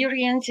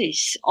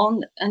experiences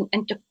and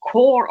the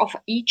core of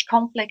each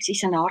complex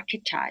is an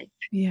archetype.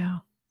 Yeah.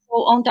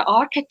 So on the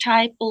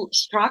archetypal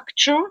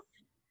structure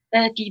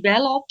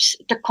develops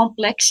the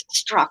complex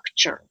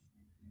structure.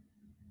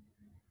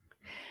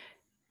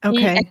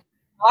 Okay. The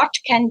chart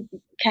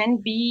can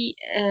be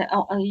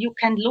you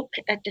can look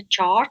at the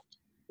chart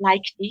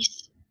like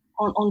this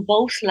on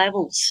both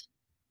levels.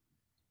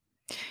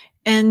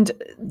 And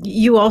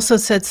you also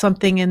said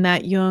something in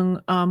that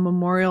Jung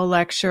memorial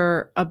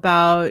lecture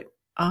about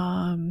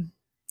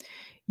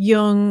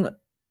Jung.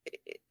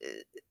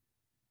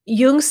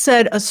 Jung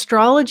said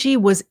astrology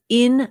was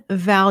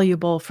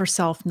invaluable for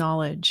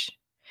self-knowledge.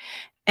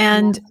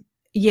 And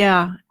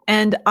yeah,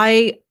 and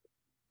I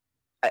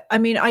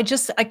mean, I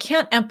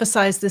can't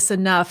emphasize this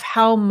enough,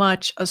 how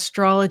much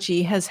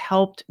astrology has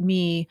helped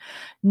me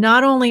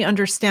not only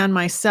understand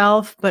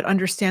myself, but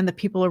understand the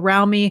people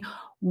around me.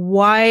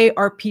 Why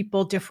are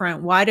people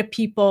different? Why do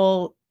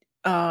people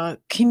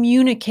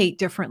communicate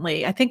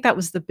differently? I think that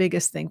was the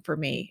biggest thing for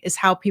me, is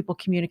how people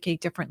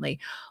communicate differently.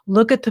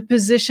 Look at the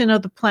position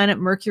of the planet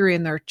Mercury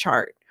in their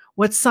chart.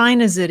 What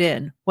sign is it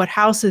in? What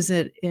house is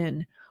it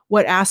in?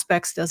 What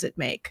aspects does it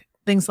make?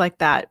 Things like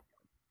that.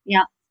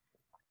 Yeah.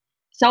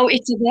 So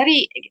it's a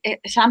very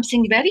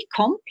something very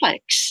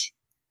complex,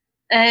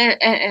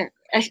 and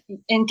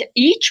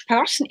each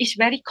person is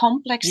very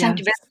complex Yes. and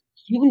very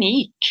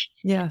unique.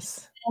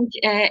 Yes. And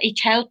it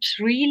helps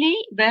really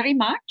very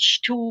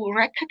much to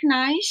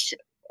recognize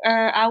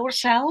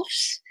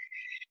ourselves,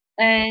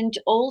 and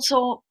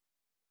also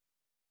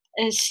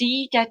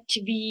see that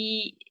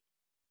we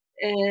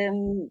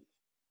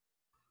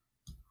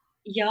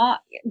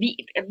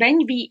when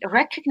we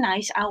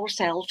recognize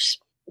ourselves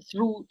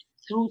through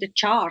the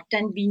chart,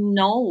 then we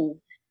know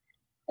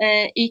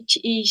it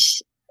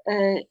is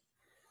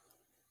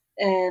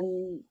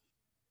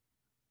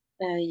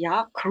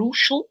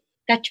crucial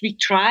that we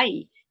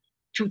try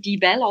to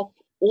develop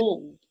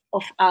all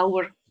of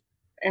our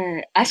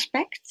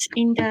aspects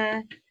in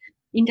the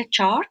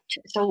chart,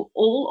 so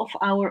all of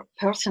our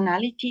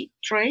personality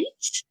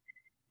traits,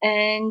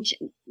 and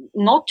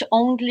not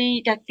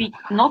only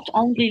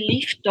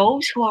lift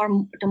those who are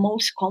the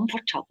most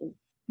comfortable.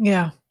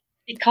 Yeah.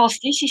 Because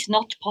this is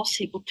not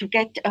possible. To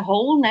get a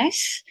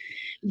wholeness,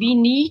 we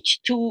need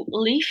to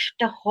lift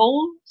the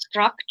whole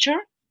structure,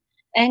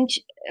 and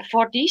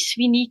for this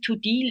we need to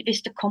deal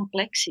with the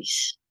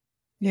complexes.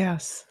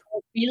 Yes.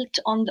 Built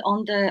on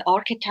the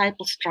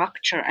archetypal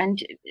structure,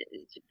 and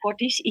for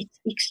this it's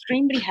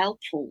extremely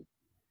helpful,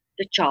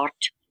 the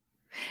chart.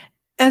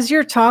 As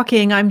you're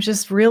talking, I'm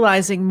just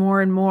realizing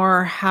more and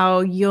more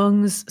how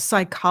Jung's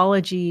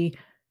psychology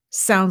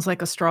sounds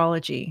like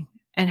astrology,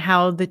 and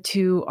how the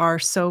two are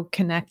so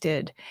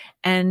connected,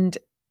 and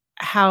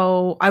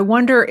how I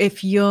wonder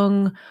if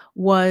Jung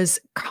was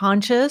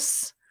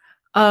conscious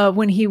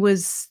when he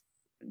was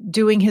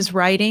doing his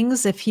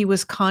writings, if he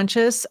was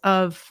conscious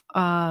of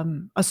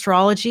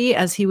astrology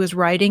as he was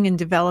writing and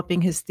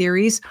developing his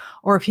theories,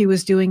 or if he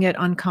was doing it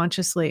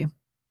unconsciously.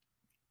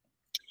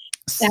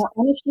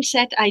 Honestly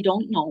said, I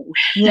don't know.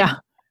 Yeah,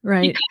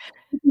 right.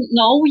 I didn't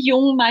know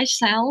Jung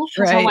myself,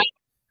 Right. so I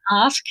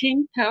asked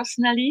him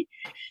personally.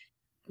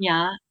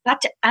 Yeah,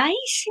 but I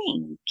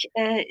think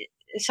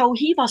so.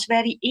 He was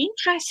very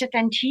interested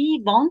and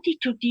he wanted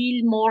to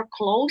deal more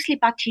closely,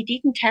 but he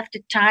didn't have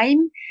the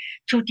time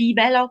to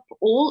develop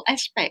all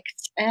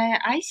aspects.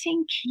 I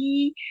think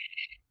he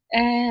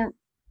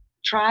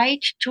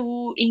tried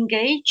to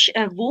engage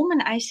a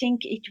woman. I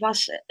think it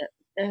was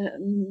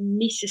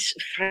Mrs.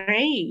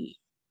 Frey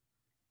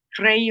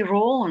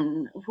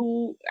Ron,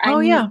 who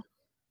Yeah.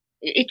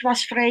 it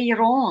was Frey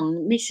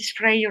Ron, Mrs.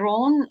 Frey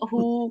Ron,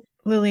 who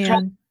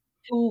Lillian.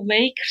 to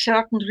make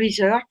certain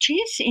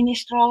researches in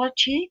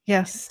astrology.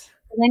 Yes.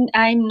 When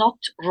I'm not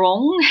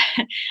wrong,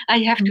 I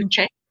have to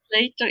check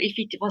later if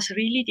it was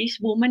really this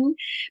woman,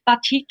 but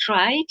he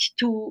tried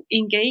to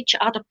engage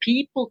other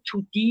people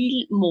to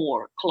deal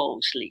more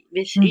closely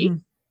with it.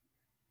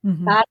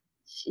 But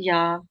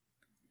yeah,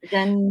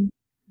 then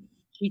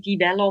he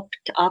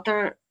developed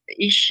other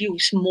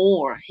issues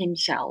more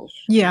himself.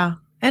 Yeah.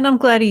 And I'm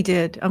glad he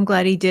did.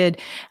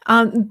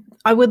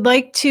 I would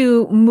like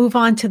to move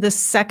on to the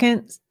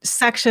second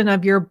section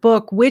of your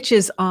book, which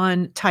is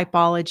on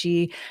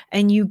typology.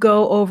 And you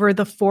go over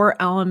the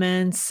 4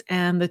 elements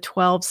and the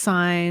 12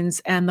 signs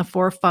and the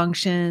 4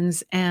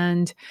 functions.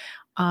 And,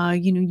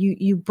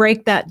 you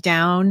break that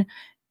down.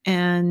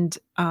 And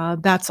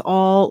that's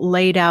all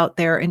laid out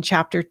there in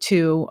chapter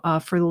 2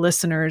 for the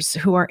listeners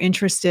who are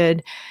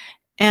interested.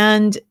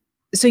 And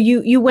so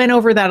you went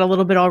over that a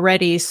little bit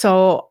already.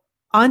 So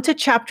on to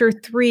chapter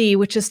 3,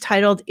 which is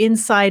titled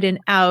Inside and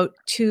Out,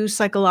 2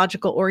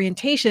 Psychological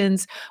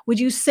Orientations.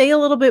 Would you say a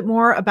little bit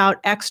more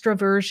about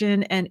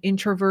extroversion and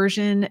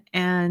introversion?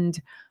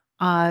 And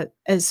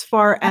as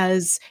far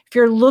as if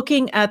you're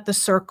looking at the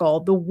circle,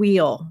 the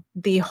wheel,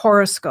 the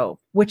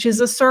horoscope, which is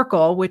a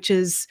circle, which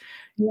is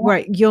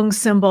right, Jung's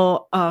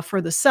symbol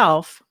for the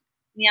self.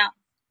 Yeah.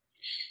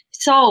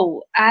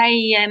 So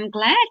I am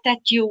glad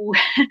that you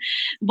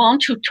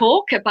want to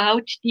talk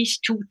about these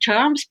 2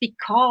 terms,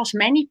 because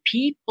many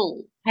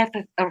people have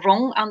a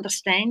wrong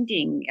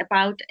understanding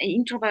about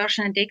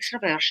introversion and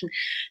extroversion.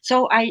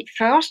 So I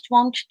first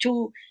want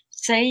to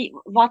say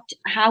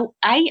how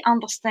I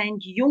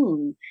understand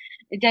Jung,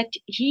 that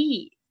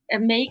he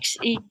makes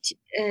it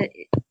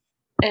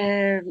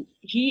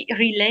he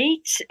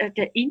relates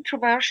the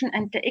introversion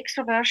and the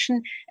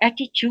extroversion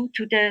attitude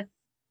to the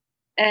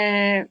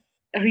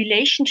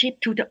relationship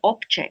to the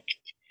object.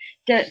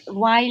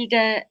 While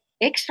the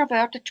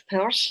extroverted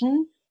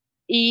person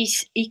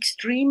is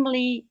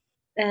extremely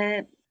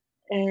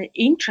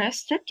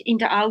interested in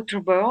the outer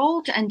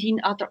world and in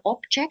other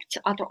objects.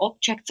 Other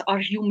objects are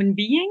human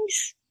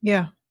beings.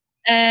 Yeah.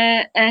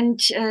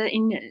 And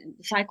in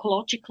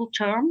psychological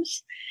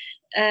terms.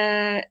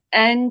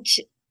 And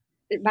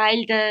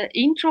while the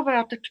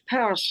introverted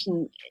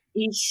person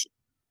is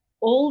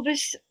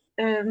always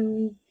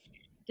the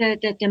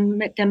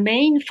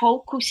main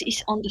focus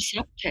is on the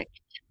subject,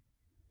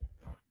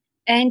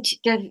 and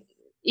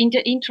in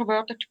the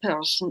introverted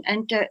person,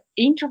 and the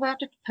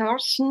introverted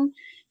person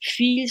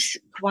feels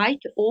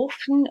quite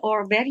often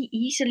or very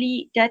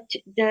easily that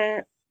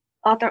the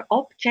other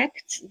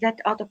objects, that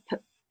other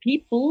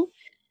people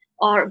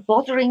are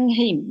bothering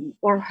him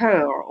or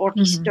her or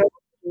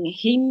disturbing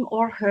him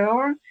or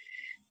her,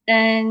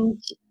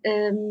 and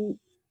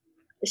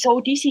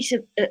so this is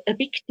a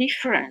big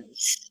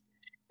difference,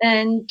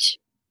 and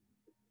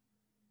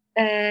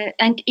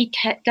it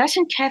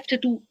doesn't have to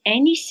do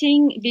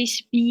anything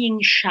with being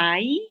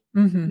shy.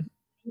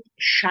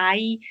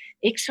 Shy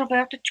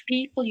extroverted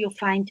people, you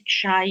find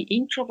shy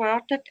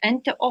introverted,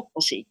 and the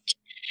opposite.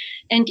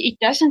 And it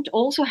doesn't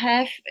also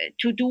have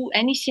to do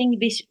anything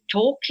with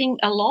talking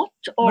a lot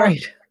or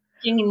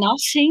doing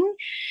nothing,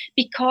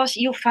 because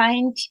you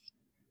find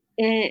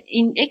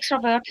in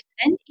extroverted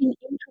and in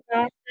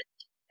introverted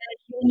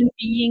human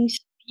beings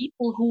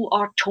people who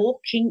are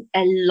talking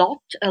a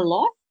lot,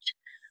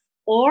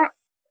 or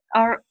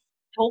are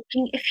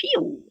talking a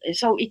few.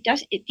 So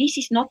this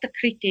is not the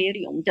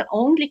criterion. The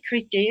only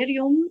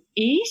criterion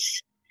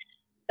is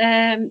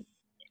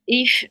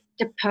if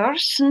the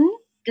person,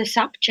 the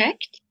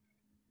subject,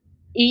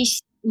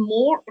 is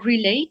more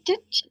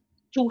related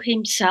to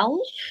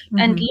himself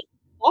and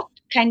what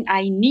can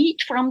I need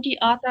from the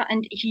other,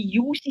 and he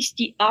uses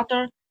the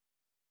other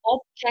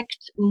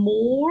object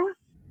more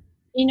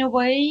in a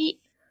way,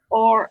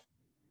 or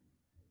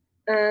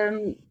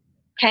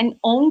can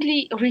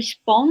only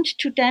respond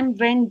to them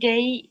when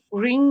they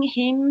bring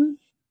him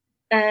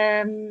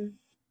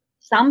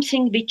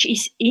something which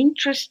is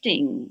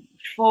interesting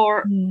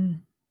for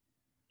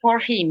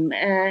him,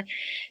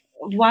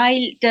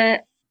 while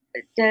the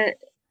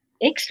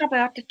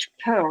extroverted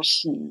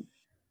person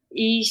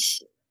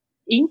is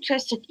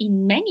interested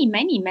in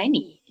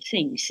many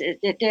things.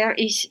 There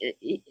is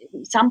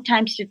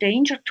sometimes the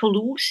danger to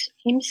lose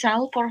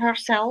himself or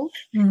herself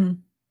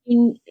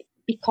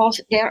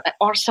because there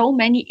are so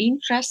many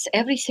interests.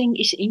 Everything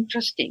is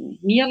interesting,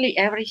 nearly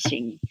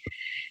everything.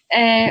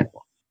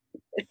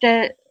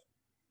 The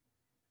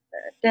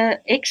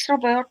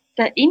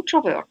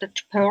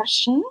introverted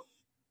person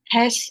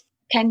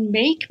can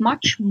make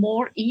much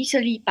more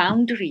easily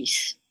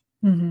boundaries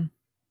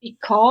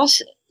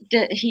because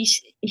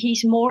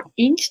he's more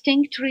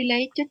instinct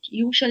related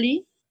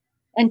usually,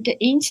 and the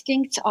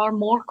instincts are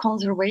more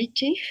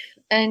conservative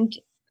and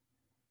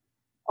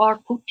are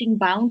putting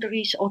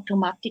boundaries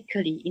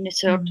automatically in a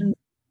certain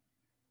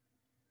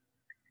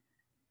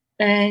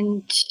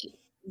and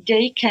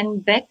they can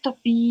better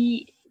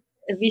be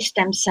with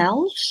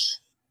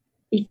themselves.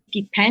 It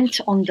depends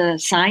on the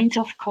signs,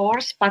 of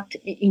course, but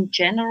in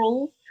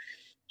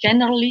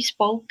generally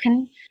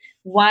spoken,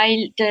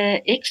 while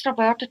the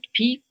extroverted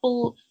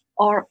people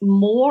are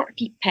more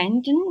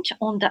dependent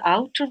on the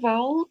outer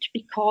world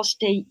because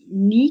they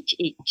need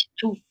it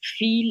to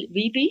feel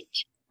vivid,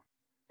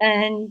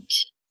 and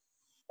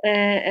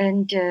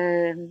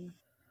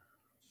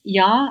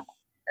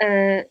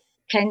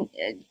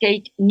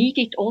they need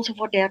it also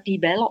for their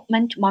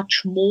development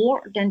much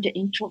more than the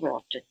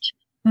introverted.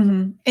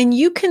 And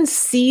you can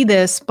see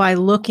this by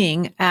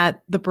looking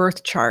at the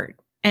birth chart.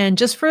 And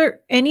just for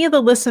any of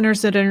the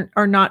listeners that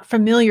are not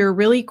familiar,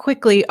 really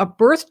quickly, a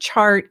birth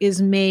chart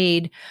is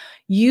made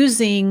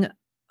using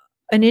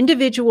an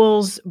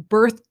individual's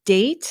birth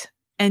date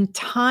and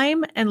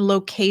time and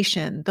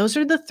location. Those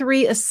are the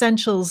three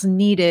essentials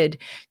needed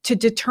to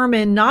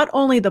determine not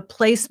only the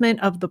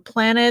placement of the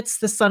planets,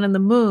 the sun and the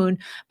moon,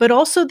 but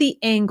also the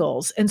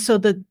angles. And so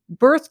the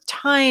birth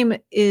time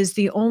is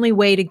the only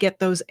way to get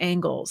those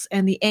angles.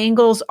 And the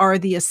angles are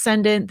the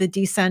ascendant, the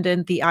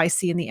descendant, the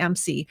IC, and the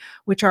MC,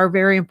 which are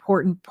very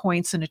important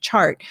points in a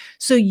chart.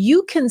 So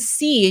you can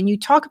see, and you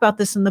talk about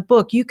this in the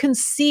book, you can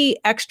see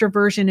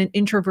extroversion and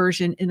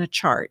introversion in a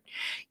chart.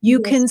 You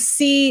can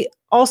see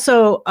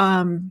also,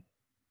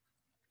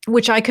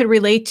 which I could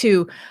relate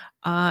to,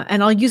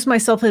 and I'll use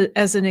myself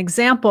as an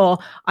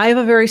example. I have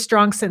a very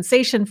strong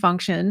sensation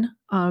function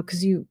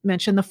because you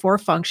mentioned the 4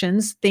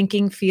 functions: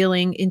 thinking,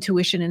 feeling,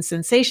 intuition, and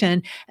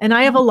sensation. And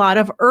I have a lot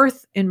of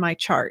earth in my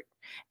chart,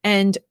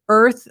 and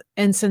earth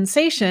and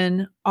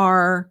sensation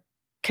are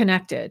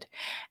connected.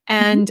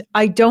 And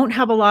I don't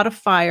have a lot of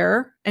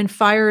fire, and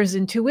fire is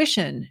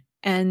intuition.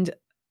 And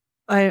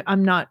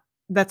I'm not,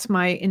 that's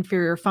my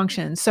inferior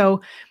function. So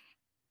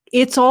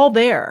it's all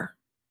there.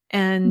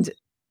 And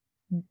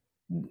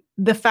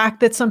the fact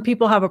that some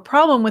people have a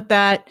problem with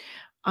that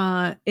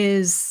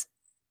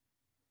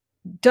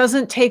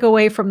doesn't take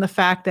away from the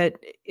fact that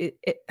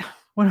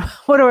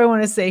what do I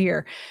want to say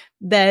here?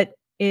 That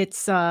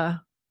it's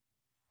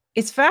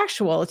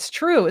factual. It's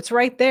true. It's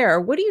right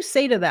there. What do you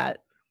say to that?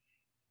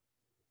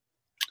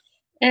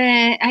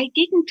 I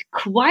didn't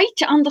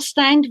quite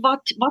understand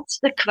what's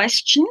the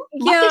question.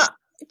 Yeah,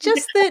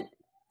 just that.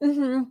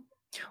 Mm-hmm.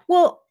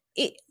 Well,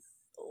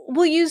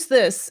 we'll use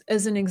this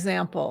as an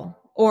example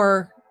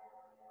or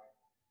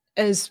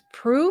as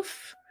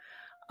proof.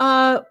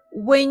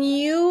 When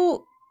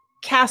you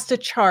cast a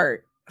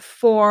chart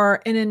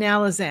for an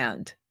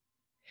analysand,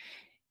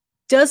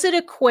 does it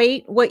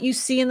equate what you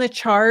see in the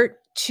chart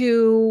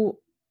to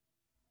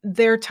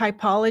their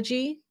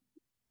typology?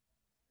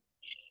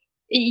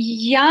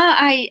 Yeah,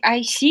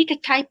 I see the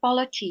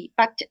typology,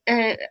 but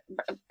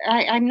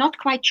I'm not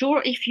quite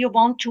sure if you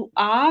want to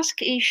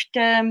ask if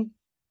the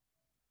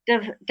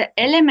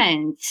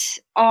elements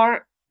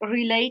are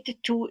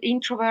related to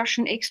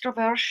introversion,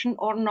 extroversion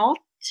or not.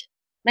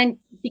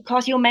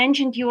 Because you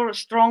mentioned your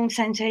strong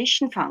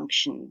sensation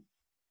function.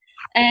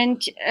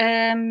 And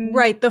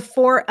right, the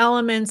 4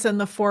 elements and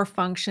the 4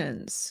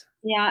 functions.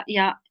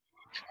 Yeah.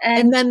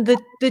 And then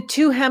the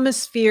 2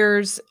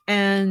 hemispheres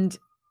and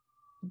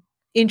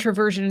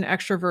introversion and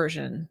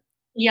extroversion.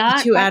 Yeah,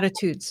 the 2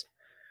 attitudes.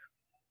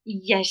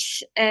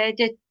 Yes,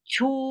 the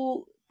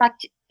two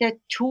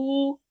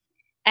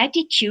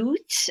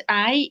attitudes,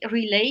 I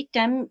relate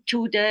them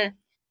to the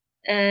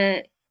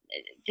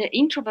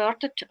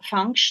introverted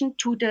function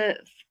to the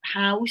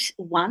house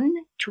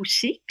 1 to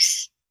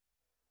 6,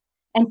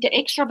 and the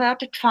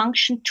extroverted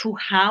function to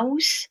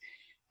house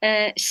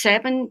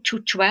 7 to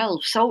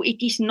 12. So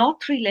it is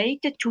not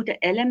related to the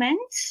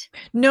elements.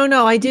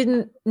 No, I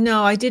didn't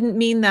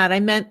mean that. I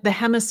meant the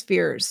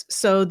hemispheres.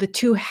 So the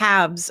 2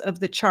 halves of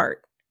the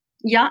chart.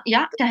 Yeah,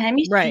 the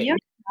hemisphere. Right.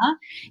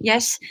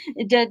 Yes,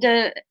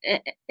 the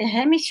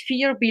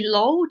hemisphere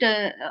below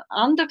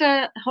under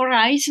the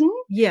horizon.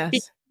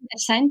 Yes.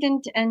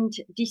 Ascendant and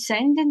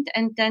descendant,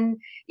 and then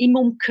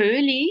Imum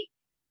Köhli,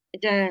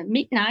 the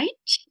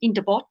midnight in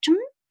the bottom.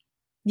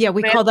 Yeah,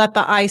 we call that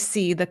the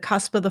IC, the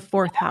cusp of the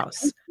 4th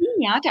house.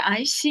 Yeah, the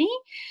IC.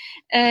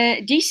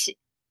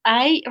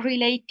 I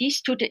relate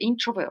this to the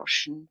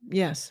introversion.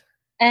 Yes.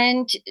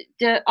 And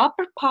the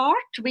upper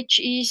part, which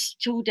is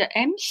to the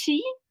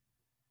MC,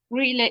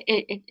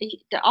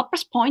 the upper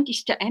point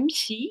is the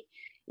MC,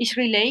 is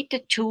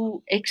related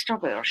to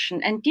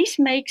extroversion. And this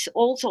makes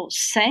also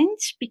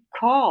sense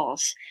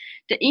because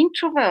the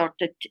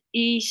introverted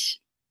is,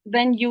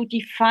 when you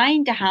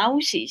define the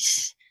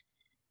houses,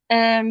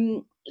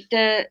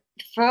 the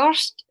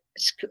first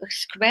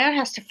square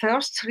has the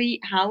first 3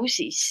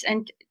 houses,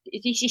 and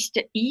this is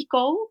the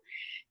ego,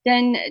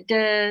 then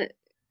the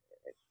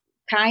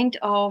kind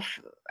of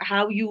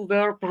how you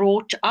were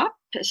brought up.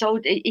 So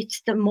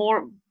it's the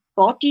more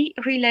body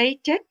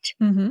related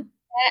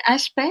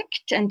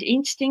aspect and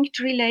instinct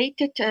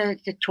related,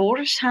 the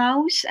Taurus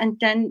house, and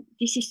then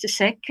this is the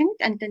second,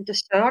 and then the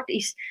third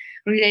is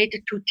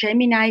related to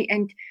Gemini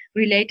and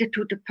related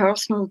to the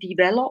personal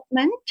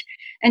development.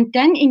 And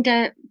then in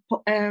the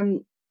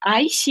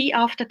IC,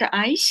 after the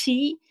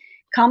IC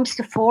comes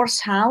the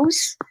 4th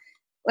house,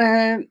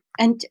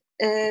 and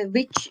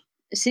which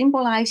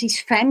symbolizes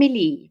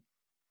family,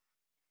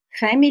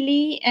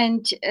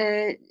 and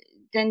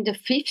then the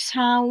 5th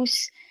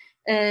house,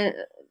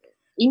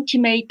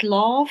 intimate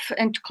love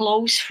and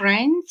close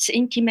friends,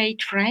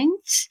 intimate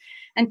friends,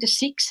 and the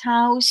 6th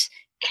house,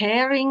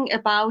 caring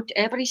about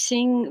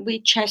everything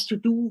which has to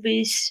do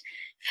with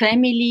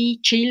family,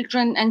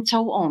 children, and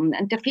so on.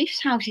 And the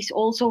 5th house is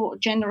also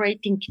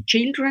generating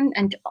children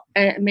and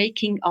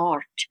making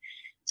art.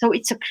 So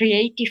it's a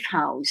creative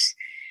house.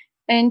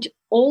 And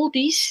all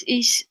this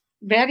is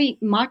very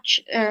much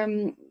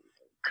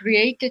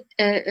related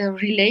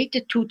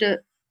to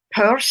the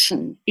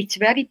person. It's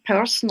very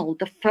personal.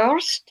 The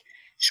first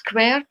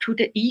square to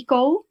the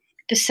ego,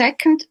 the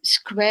second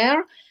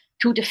square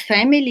to the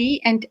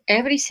family, and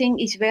everything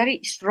is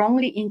very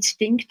strongly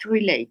instinct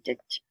related.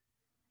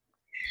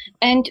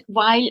 And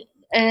while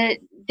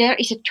there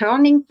is a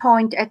turning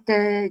point at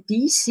the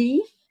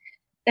DC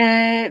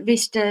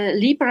with the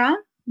Libra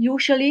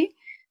usually,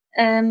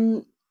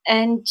 and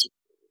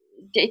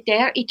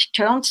there it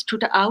turns to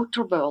the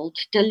outer world.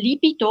 The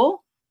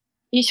libido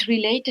is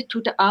related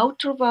to the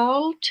outer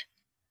world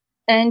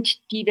and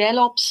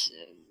develops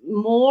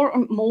more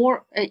and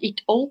more.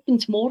 It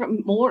opens more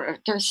and more.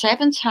 The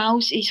 7th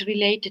house is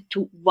related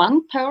to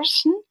one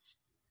person,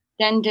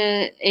 then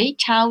the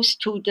 8th house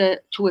to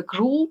a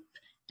group,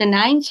 the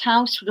 9th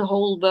house to the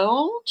whole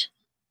world,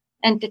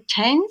 and the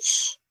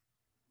 10th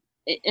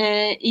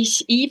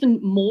is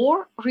even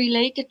more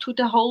related to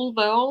the whole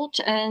world,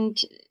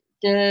 and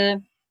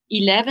the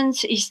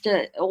 11th is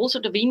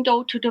also the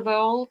window to the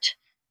world.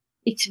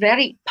 It's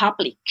very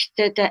public.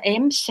 The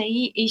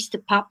MC is the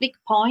public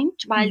point,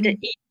 while the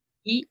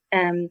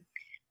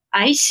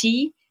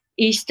IC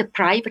is the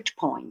private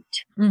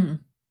point.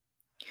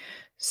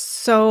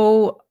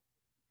 So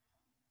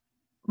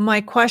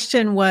my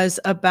question was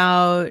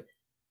about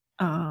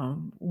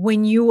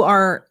when you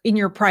are in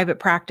your private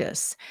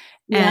practice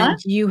and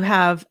you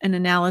have an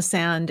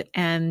analysand,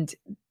 and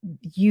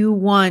you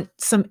want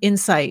some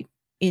insight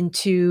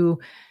into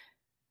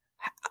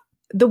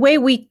the way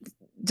we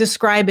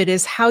describe it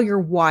is how you're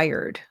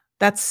wired.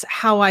 That's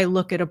how I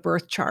look at a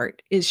birth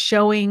chart, is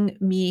showing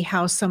me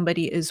how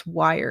somebody is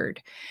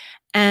wired.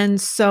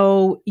 And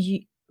so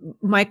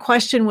my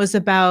question was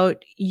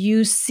about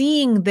you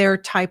seeing their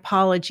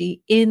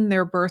typology in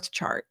their birth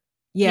chart.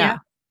 Yeah.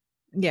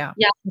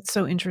 It's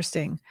so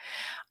interesting.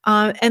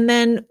 And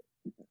then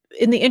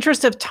in the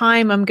interest of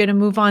time, I'm going to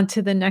move on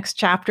to the next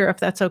chapter, if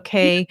that's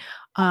okay.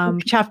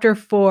 Chapter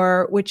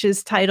 4, which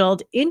is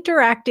titled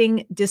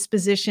Interacting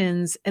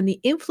Dispositions and the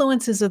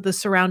Influences of the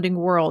Surrounding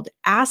World,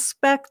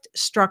 Aspect,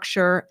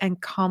 Structure,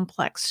 and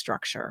Complex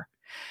Structure.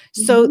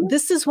 So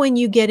this is when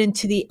you get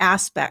into the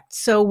aspect.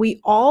 So we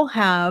all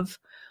have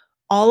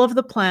all of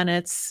the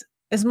planets.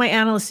 As my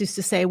analyst used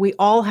to say, we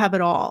all have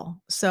it all.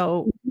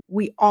 So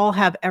we all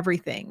have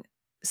everything.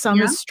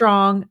 Some is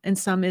strong and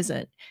some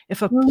isn't.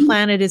 If a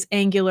planet is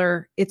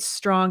angular, it's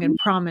strong and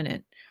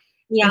prominent.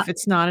 If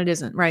it's not, it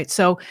isn't, right?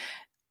 So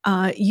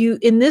you,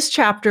 in this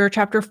chapter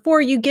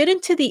 4, you get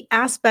into the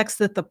aspects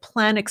that the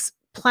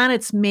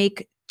planets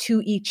make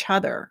to each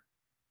other.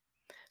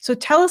 So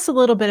tell us a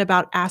little bit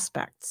about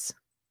aspects.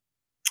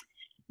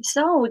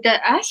 So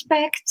the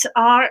aspects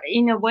are,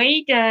 in a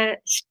way, the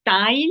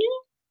style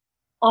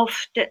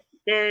of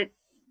the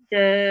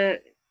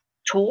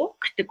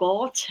talk the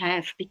gods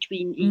have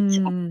between each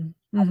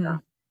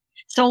other.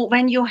 So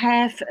when you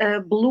have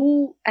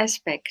blue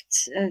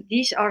aspects,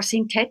 these are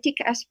synthetic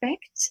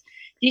aspects.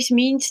 This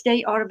means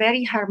they are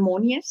very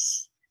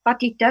harmonious,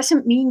 but it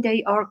doesn't mean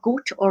they are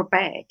good or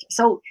bad.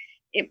 So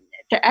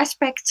the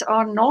aspects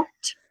are not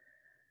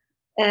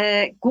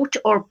good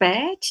or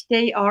bad.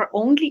 They are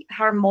only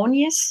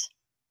harmonious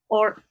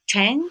or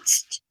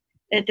tensed.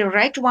 The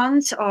red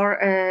ones are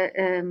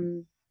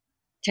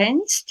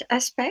tensed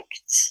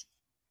aspects,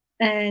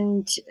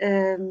 and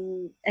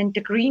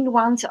the green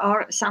ones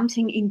are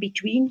something in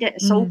between, the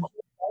so-called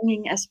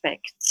longing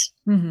aspects.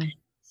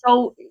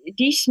 So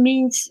this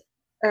means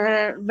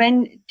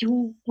when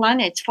two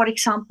planets, for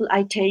example,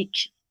 I take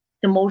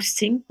the most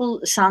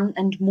simple, sun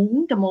and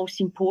moon, the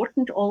most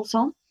important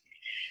also,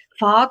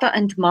 father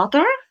and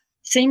mother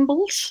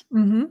symbols,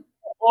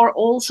 or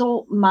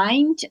also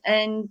mind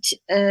and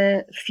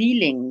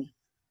feeling.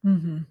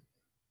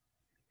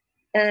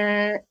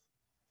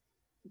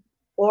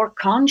 Or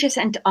conscious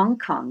and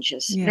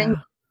unconscious. When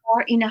you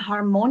are in a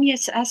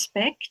harmonious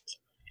aspect,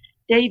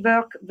 they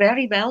work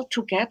very well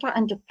together,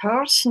 and the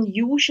person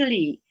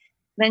usually,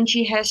 when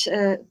she has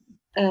a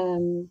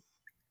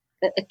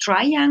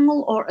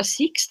triangle or a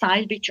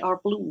sextile, which are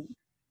blue,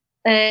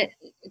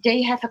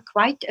 they have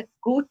quite a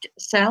good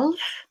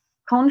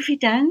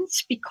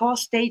self-confidence,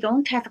 because they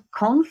don't have a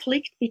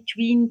conflict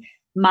between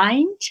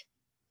mind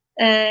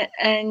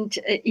and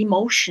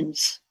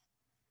emotions.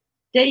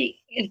 They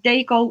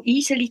go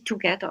easily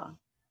together.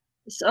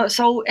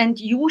 So and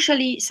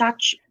usually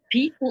such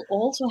people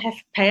also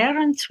have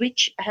parents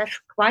which have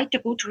quite a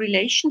good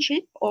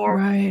relationship, or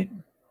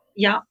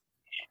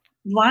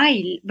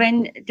while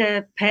when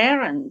the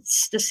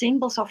parents, the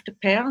symbols of the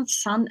parents,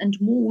 sun and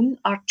moon,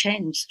 are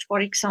tensed,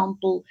 for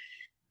example,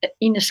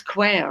 in a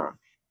square,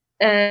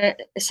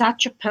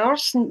 such a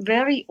person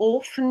very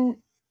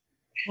often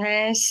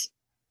has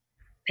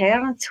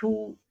parents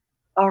who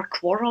are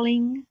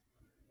quarreling,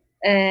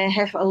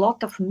 have a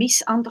lot of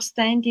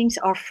misunderstandings,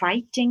 are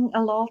fighting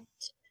a lot.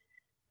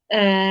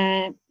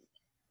 And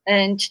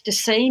the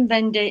same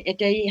when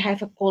they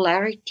have a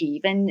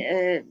polarity, when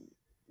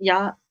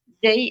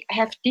they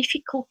have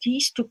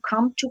difficulties to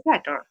come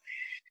together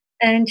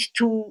and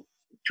to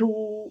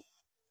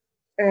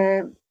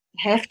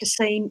have the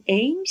same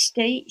aims.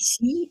 They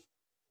see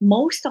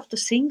most of the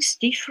things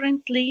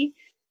differently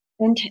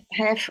and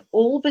have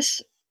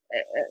always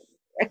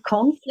a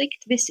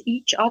conflict with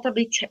each other,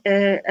 which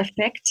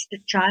affects the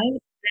child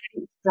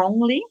very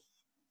strongly.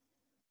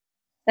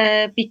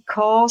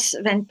 Because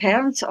when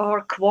parents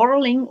are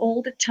quarreling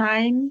all the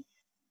time,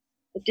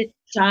 the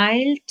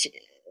child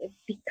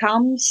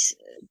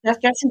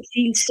doesn't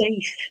feel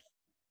safe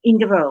in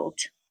the world.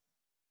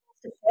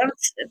 The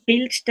parents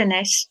build the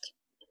nest.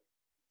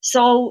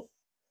 So,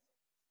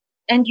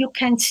 and you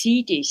can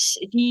see this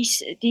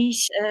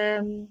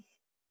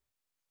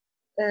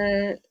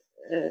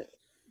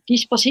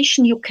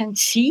position you can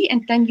see,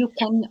 and then you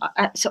can,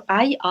 so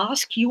I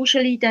ask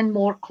usually then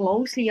more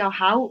closely,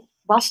 how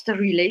was the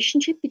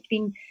relationship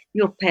between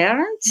your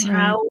parents?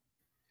 How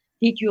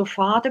did your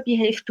father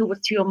behave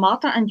towards your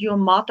mother and your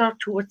mother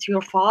towards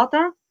your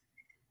father?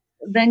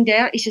 When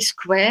there is a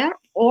square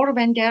or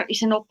when there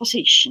is an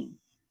opposition,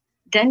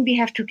 then we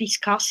have to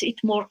discuss it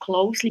more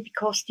closely,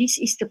 because this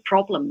is the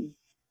problem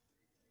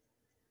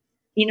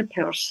in a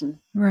person.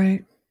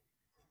 Right.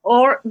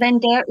 Or when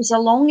there is a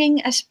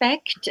longing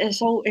aspect,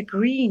 so a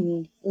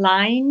green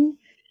line,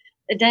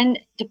 then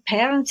the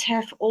parents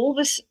have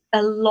always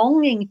a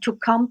longing to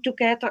come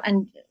together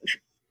and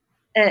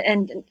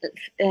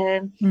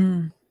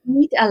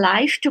need a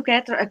life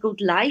together, a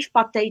good life,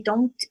 but they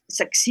don't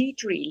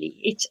succeed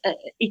really.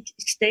 It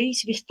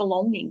stays with the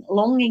longing.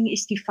 Longing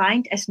is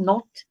defined as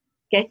not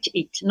get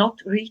it, not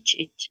reach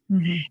it.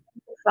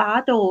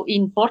 Fado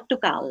in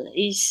Portugal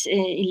is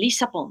in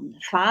Lisbon.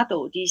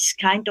 Fado, this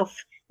kind of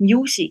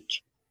music,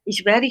 is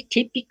very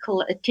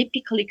typical, a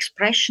typical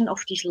expression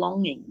of this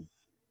longing.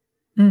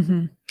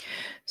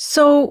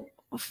 So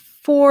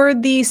for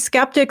the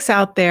skeptics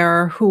out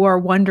there who are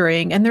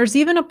wondering, and there's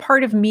even a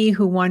part of me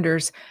who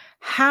wonders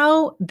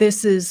how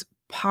this is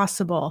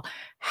possible,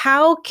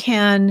 how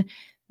can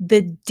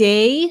the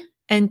day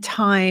and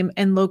time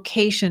and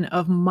location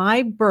of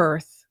my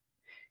birth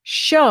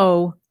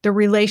show the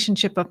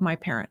relationship of my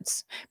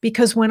parents?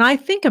 Because when I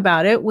think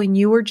about it, when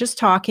you were just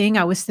talking,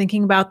 I was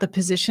thinking about the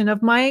position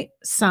of my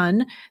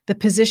sun, the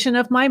position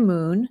of my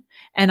moon,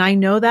 and I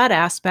know that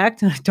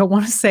aspect, and I don't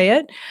want to say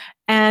it,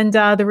 and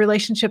the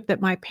relationship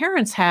that my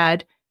parents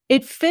had,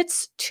 it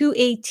fits to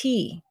a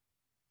T.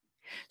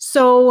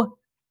 So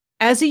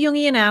as a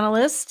Jungian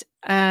analyst,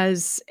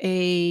 as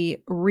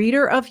a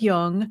reader of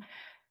Jung,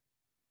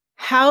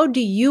 how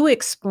do you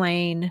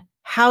explain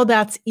how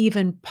that's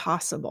even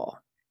possible?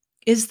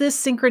 Is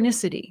this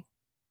synchronicity?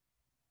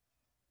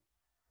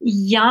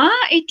 Yeah,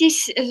 it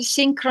is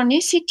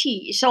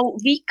synchronicity. So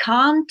we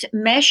can't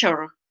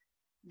measure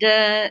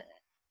the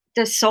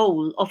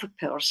soul of a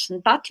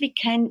person, but we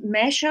can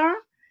measure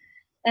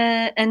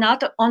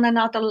on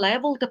another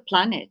level the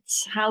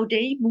planets, how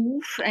they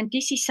move, and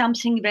this is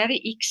something very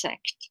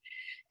exact.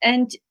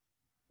 And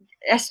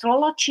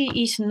astrology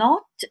is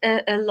not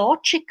a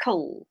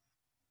logical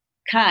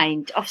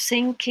kind of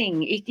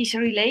thinking. It is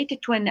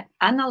related to an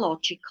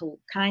analogical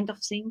kind of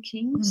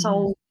thinking.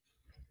 So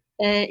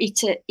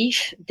it's a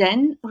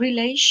if-then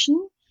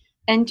relation.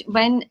 And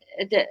when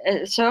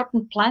the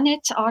certain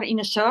planets are in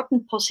a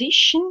certain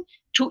position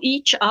to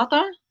each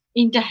other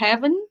in the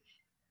heaven,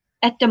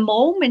 at the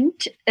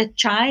moment a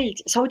child,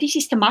 so this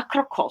is the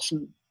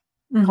macrocosm,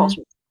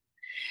 cosmos.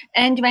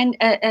 And when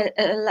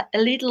a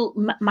little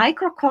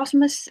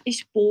microcosmos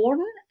is born,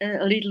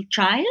 a little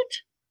child,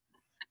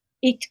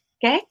 it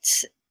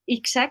gets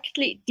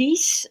exactly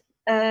this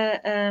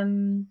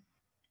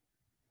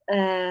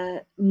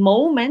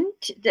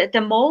moment,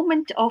 the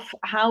moment of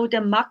how the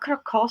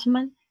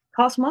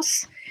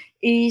macrocosmos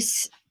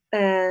is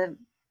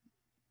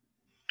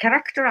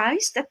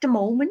characterized at the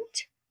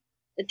moment.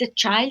 The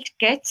child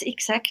gets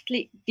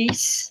exactly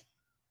this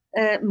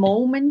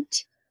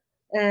moment.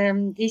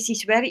 This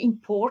is very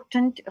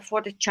important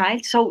for the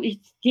child. So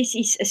this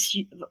is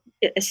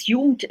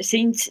assumed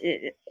since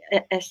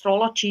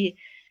astrology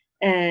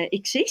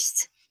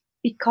exists,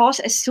 because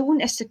as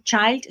soon as the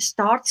child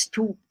starts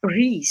to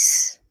breathe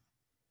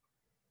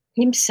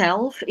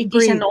himself, it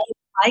is an own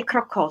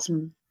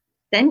microcosm.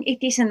 Then it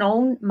is an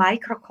own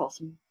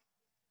microcosm,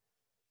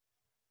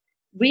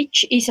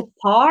 which is a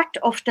part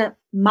of the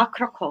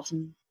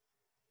macrocosm.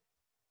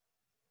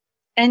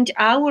 And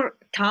our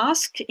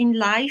task in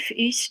life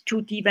is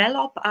to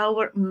develop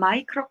our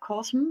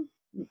microcosm,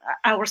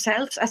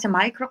 ourselves as a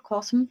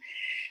microcosm,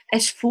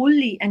 as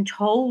fully and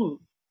whole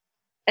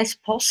as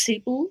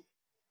possible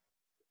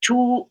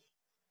to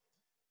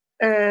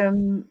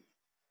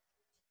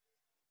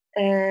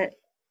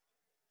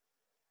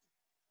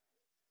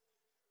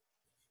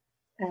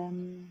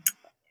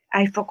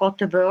I forgot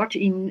the word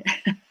in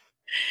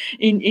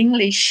in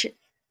English,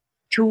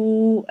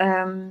 to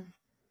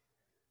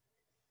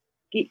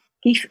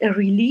give a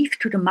relief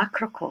to the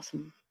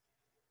macrocosm.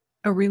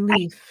 A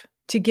relief,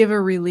 to give a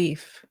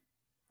relief.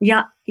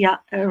 Yeah,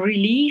 a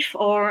relief,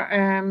 or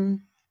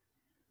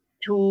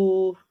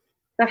to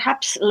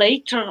perhaps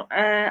later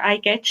I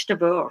get the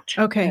word.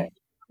 Okay.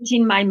 It's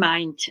in my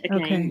mind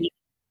again. Okay.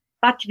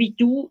 But we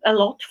do a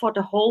lot for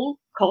the whole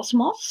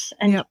cosmos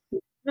and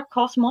the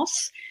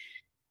cosmos.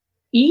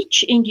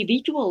 Each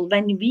individual,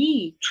 when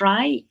we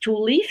try to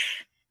live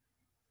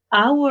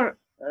our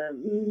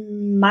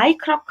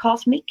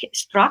microcosmic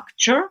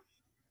structure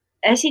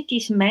as it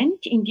is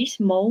meant in this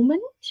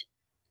moment,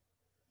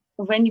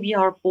 when we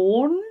are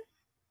born,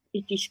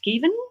 it is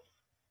given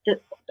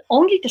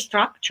only the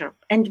structure.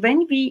 And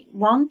when we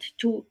want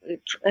to,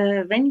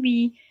 when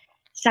we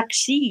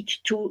succeed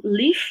to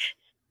live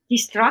the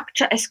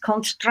structure as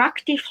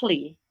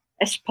constructively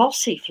as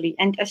possibly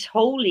and as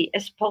wholly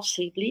as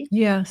possibly,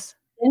 yes,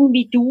 then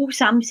we do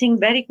something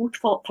very good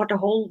for the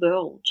whole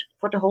world,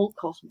 for the whole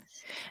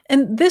cosmos.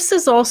 And this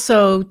is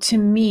also, to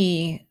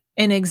me,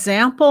 an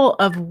example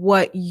of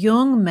what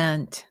Jung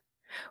meant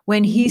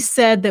when he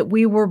said that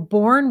we were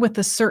born with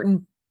a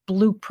certain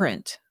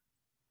blueprint,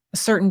 a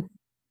certain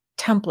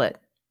template.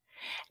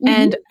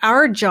 And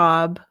our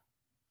job,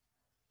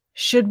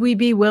 should we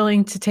be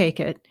willing to take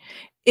it,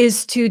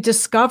 is to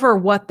discover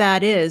what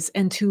that is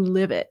and to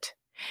live it.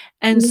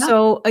 And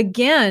so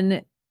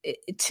again,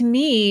 to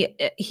me,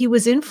 he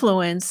was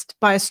influenced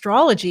by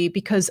astrology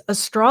because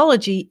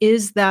astrology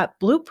is that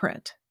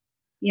blueprint.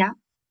 Yeah.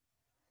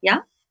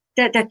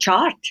 The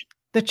chart.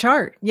 The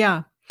chart,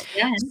 yeah.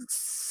 Yeah.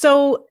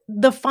 So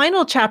the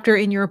final chapter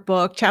in your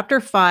book, chapter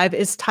 5,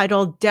 is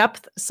titled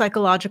Depth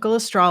Psychological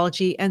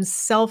Astrology and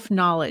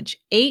Self-Knowledge,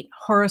 8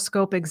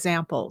 Horoscope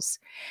Examples.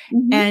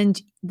 Mhm.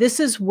 And this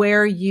is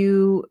where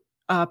you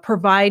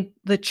provide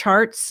the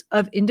charts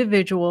of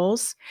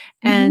individuals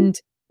and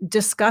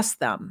discuss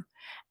them.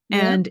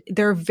 Yeah. And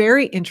they're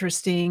very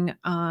interesting.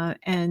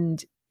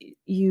 And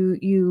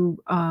you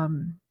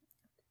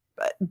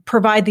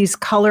provide these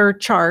color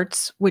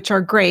charts, which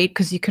are great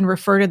because you can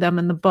refer to them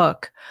in the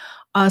book.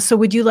 So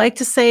would you like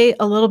to say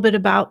a little bit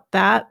about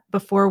that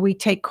before we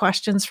take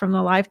questions from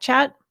the live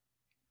chat?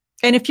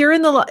 And if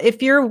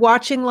you're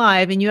watching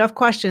live and you have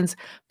questions,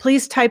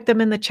 please type them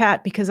in the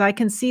chat because I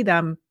can see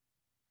them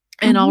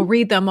and I'll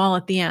read them all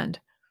at the end.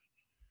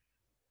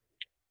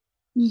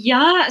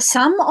 Yeah,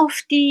 some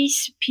of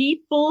these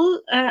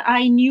people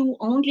I knew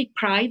only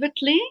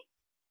privately,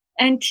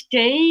 and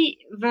they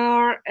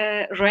were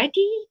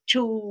ready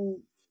to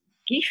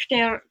give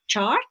their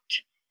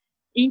chart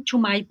into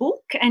my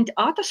book, and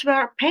others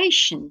were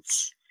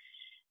patients.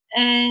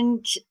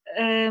 And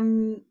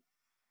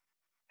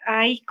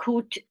I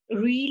could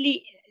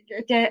really,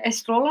 the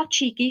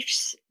astrology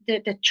gives,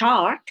 the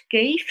chart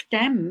gave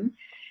them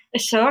a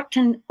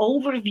certain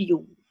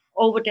overview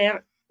over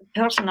their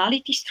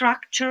personality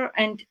structure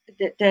and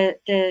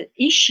the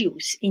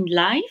issues in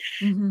life.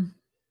 Mm-hmm.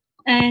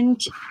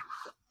 And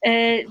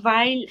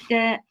while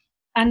the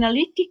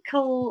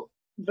analytical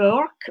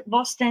work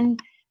was then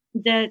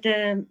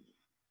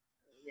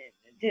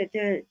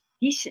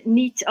this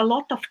needs a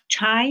lot of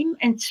time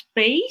and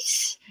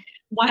space,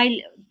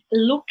 while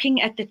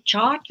looking at the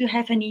chart you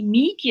have an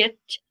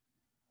immediate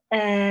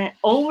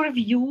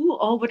overview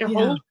over the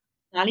whole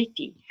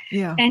personality.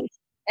 Yeah.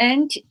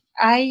 And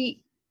I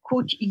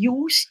could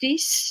use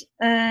this.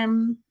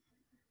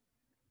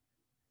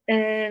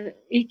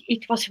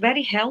 It was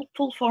very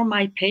helpful for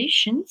my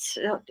patients,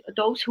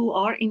 those who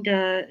are in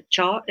the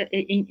chart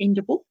in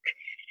the book,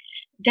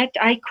 that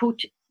I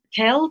could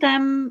tell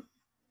them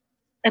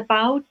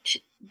about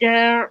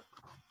their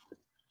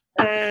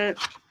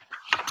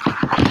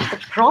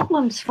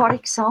problems. For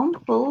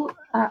example,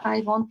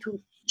 I want to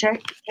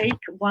take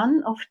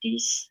one of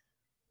these.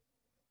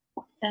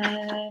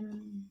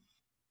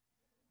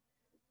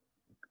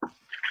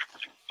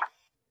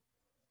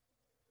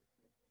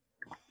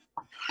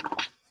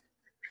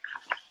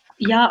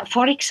 Yeah,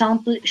 for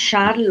example,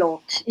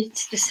 Charlotte,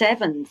 it's the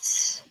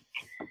 7th.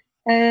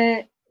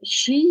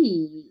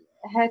 She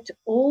had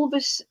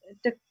always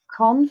the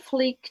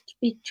conflict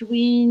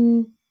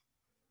between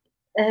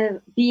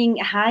being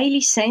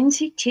highly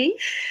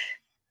sensitive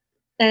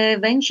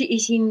when she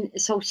is in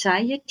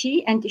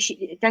society, and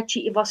that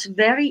she was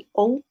very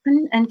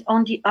open, and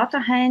on the other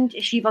hand,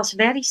 she was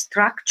very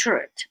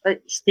structured,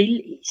 still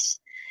is.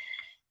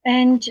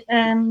 And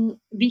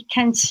we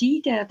can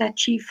see there that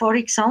she, for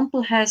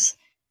example, has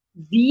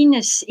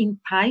Venus in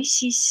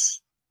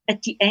Pisces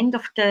at the end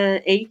of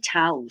the 8th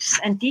house.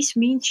 And this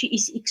means she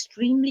is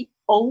extremely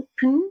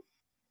open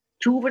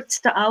towards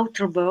the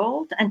outer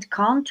world and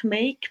can't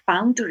make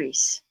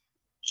boundaries.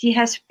 She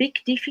has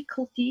big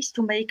difficulties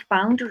to make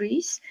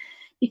boundaries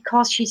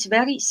because she's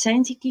very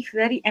sensitive,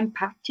 very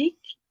empathic,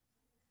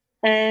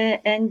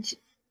 and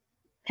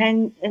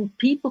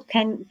people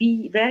can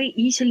be very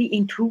easily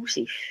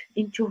intrusive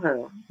into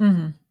her.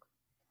 Mm-hmm.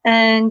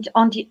 And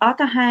on the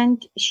other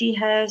hand, she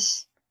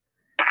has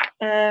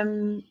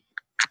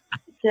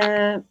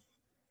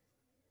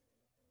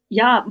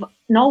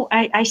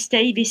I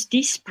stay with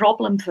this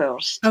problem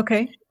first.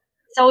 Okay.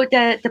 So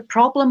the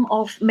problem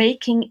of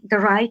making the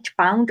right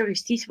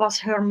boundaries, this was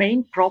her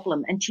main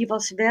problem, and she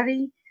was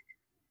very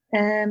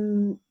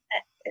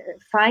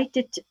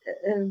fighted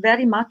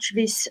very much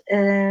with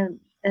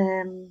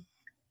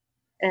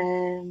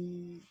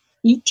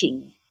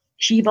eating.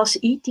 She was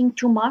eating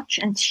too much,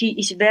 and she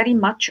is very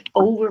much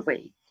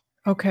overweight.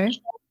 Okay.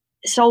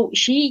 So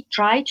she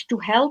tried to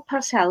help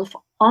herself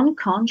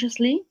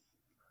unconsciously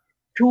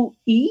to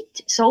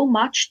eat so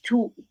much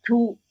to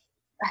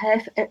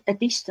have a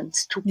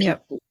distance to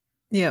people.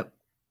 Yep.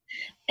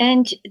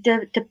 And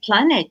the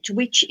planet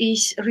which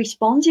is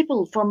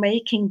responsible for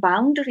making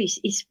boundaries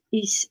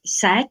is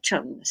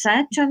Saturn.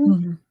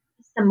 Saturn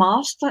is the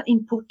master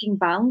in putting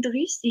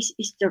boundaries. This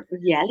is the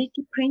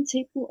reality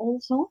principle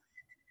also.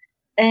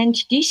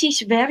 And this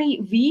is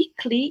very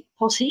weakly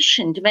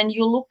positioned. When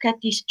you look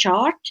at this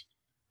chart,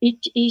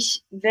 it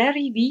is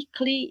very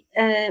weakly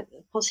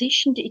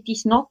positioned. It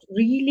is not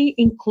really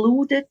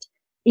included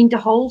in the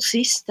whole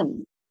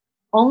system,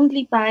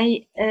 only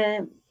by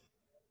a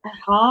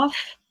half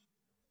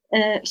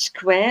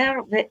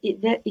square.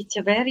 It's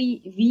a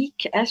very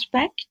weak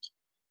aspect,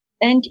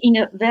 and in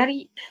a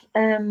very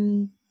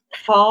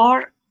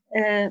far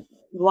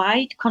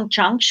wide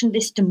conjunction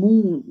with the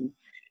moon.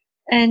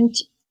 And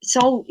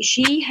so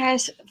she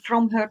has,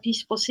 from her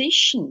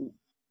disposition,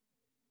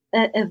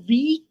 a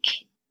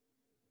weak,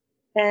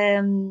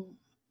 a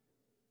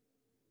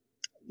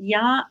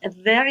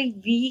very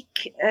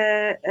weak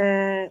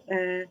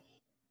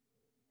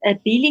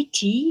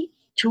ability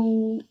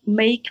to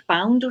make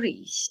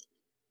boundaries.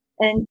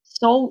 And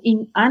So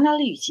in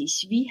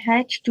analysis, we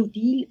had to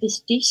deal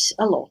with this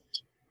a lot.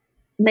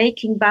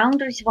 Making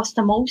boundaries was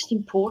the most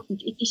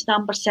important. It is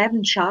number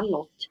 7,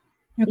 Charlotte.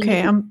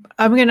 Okay, I'm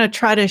going to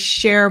try to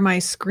share my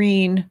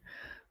screen.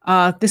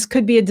 This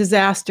could be a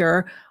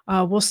disaster.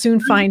 We'll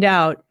soon find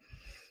out.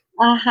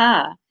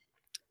 Aha.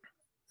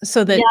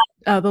 So that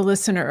the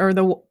listener or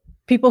the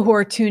people who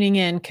are tuning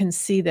in can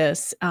see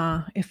this.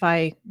 If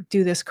I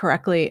do this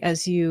correctly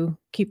as you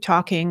keep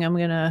talking, I'm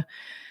going to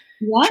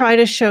try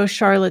to show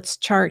Charlotte's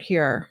chart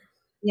here.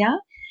 Yeah.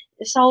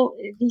 So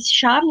this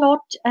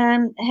Charlotte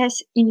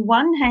has, in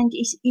one hand,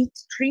 is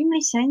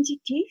extremely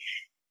sensitive.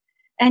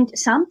 And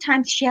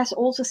sometimes she has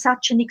also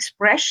such an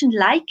expression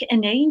like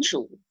an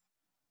angel,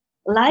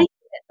 like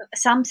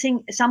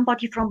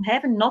somebody from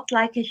heaven, not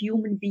like a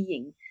human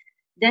being.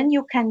 Then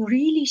you can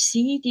really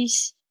see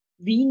this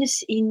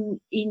Venus in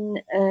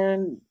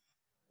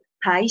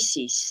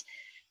Pisces.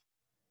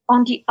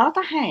 On the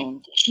other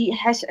hand, she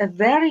has a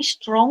very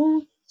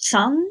strong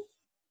sun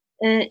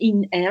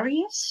in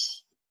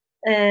Aries.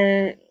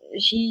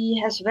 She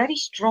has very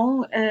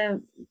strong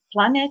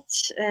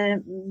planets,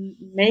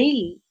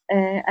 male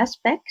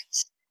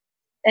aspects,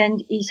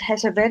 and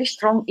has a very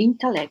strong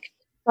intellect.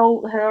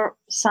 So her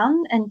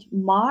Sun and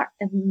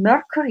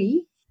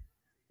Mercury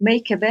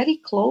make a very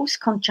close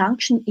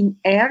conjunction in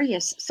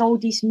Aries. So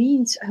this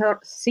means her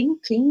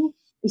thinking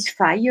is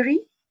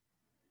fiery.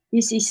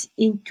 This is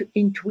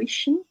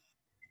intuition.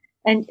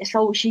 And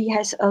so she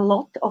has a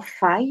lot of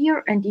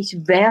fire and is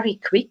very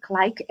quick,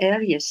 like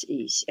Aries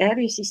is.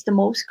 Aries is the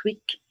most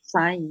quick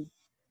sign.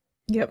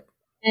 Yep.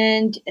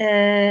 And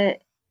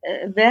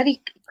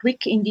very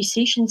quick in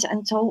decisions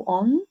and so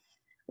on.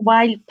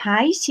 While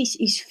Pisces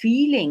is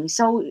feeling,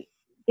 so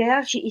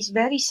there she is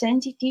very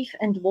sensitive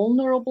and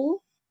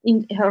vulnerable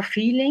in her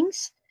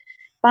feelings,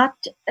 but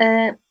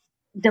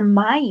the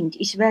mind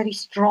is very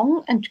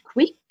strong and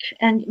quick.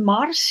 And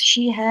Mars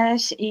she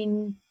has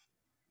in,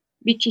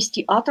 which is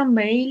the other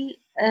male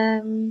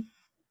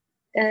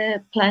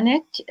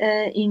planet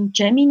in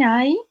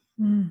Gemini,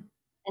 and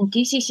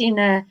this is in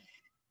a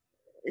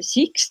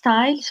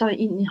sextile, so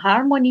in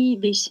harmony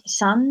with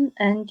Sun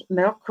and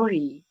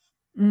Mercury.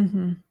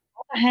 Mm-hmm.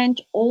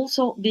 Hand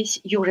also with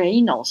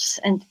Uranus,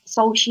 and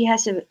so she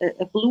has a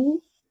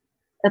blue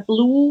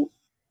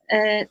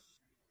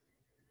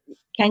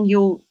can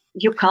you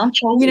can't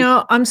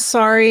show I'm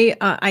sorry,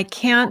 I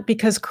can't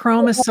because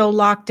Chrome is so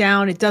locked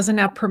down, it doesn't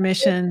have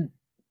permission.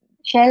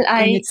 Shall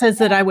I? And it says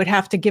that I would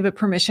have to give it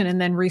permission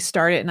and then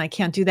restart it, and I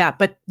can't do that.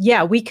 But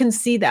yeah, we can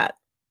see that.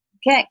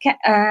 Can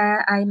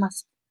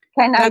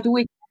I do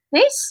it like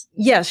this?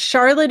 Yes,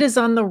 Charlotte is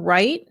on the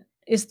right.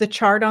 Is the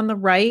chart on the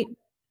right?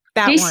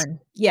 That one.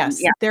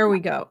 Yes, there we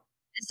go.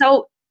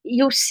 So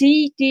you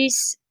see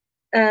this,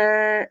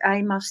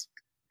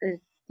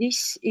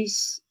 this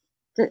is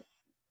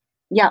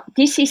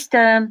this is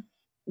the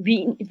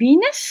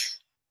Venus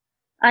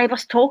I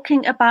was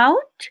talking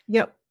about.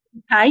 Yep.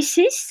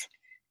 Pisces,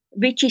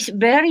 which is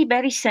very,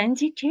 very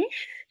sensitive.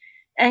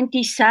 And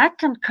the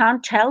Saturn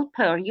can't help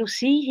her. You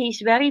see, he's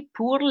very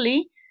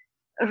poorly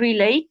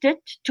related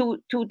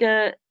to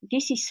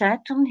this is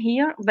Saturn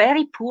here,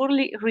 very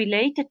poorly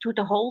related to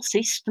the whole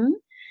system.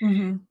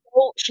 Mm-hmm.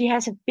 So she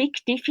has a big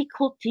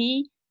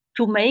difficulty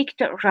to make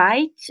the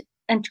right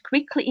and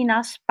quickly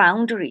enough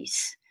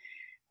boundaries.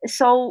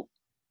 So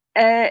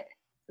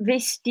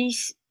with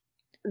this,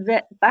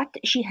 but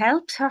she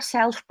helps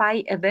herself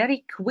by a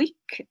very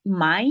quick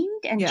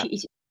mind, and she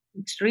is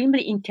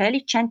extremely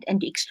intelligent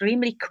and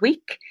extremely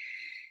quick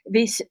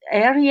with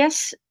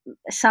Aries,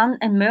 Sun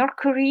and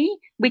Mercury,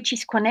 which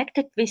is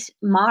connected with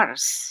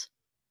Mars.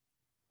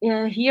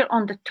 Here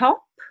on the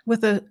top.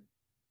 With the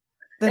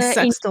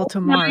sextile to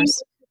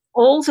Mars.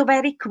 Also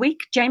very quick.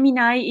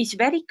 Gemini is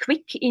very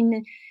quick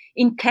in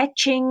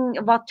catching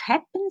what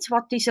happens,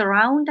 what is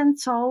around and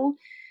so,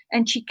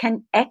 and she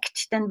can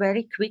act then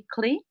very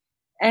quickly.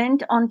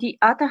 And on the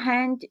other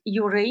hand,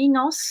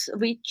 Uranus,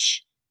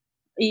 which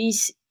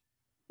is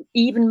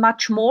even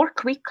much more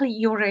quickly,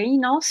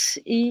 Uranus,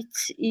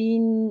 it's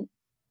in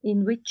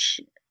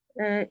which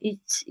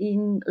it's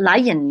in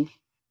Lion.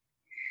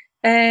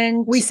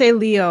 And we say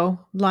Leo,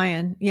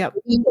 Lion. Yep.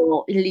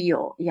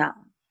 Leo, yeah.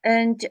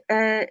 And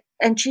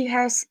she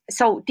has,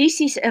 so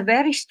this is a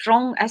very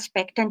strong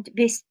aspect, and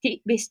with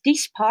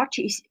this part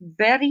she is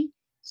very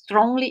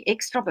strongly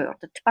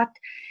extroverted. But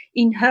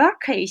in her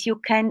case, you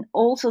can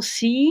also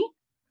see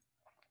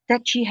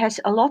that she has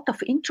a lot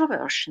of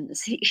introversion.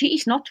 She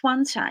is not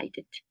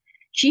one-sided.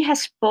 She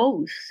has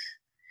both.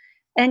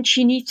 And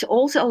she needs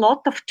also a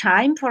lot of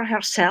time for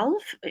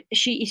herself.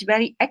 She is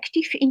very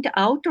active in the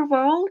outer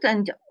world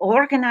and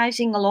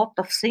organizing a lot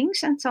of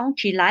things and so on.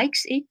 She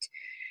likes it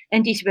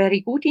and is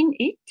very good in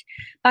it.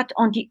 But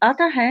on the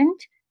other hand,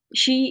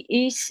 she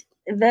is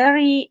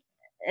very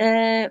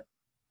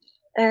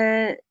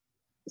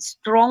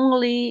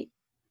strongly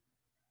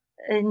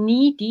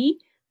needy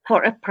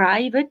for a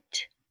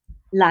private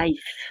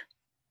life.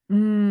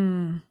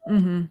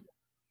 Mm-hmm.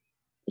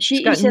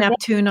 She's got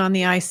Neptune on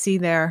the IC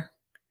there.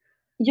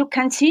 You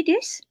can see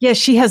this? Yes,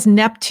 she has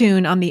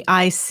Neptune on the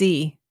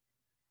IC.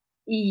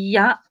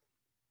 Yeah,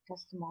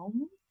 just a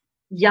moment.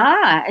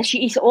 Yeah,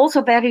 she is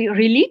also very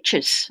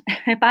religious,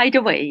 by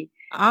the way.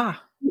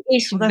 Ah, She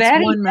is well, that's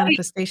very, one very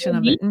manifestation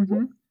of it.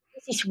 religious.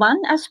 This is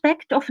one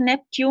aspect of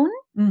Neptune.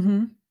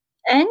 Mm-hmm.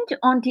 And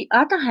on the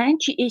other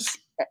hand, she is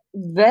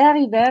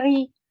very,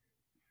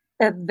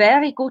 a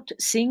very good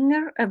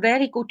singer, a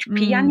very good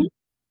pianist,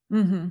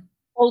 Mm-hmm.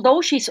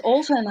 although she's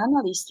also an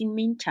analyst in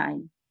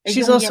meantime.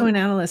 She's also an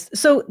analyst.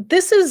 So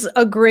this is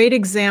a great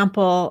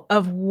example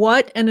of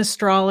what an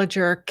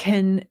astrologer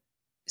can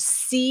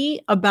see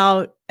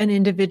about an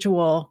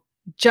individual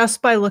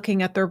just by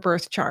looking at their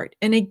birth chart.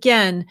 And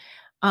again,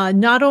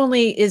 not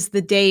only is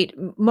the date,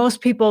 most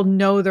people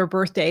know their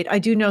birth date. I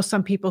do know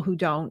some people who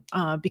don't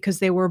because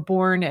they were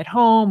born at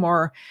home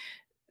or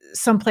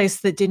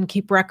someplace that didn't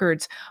keep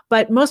records,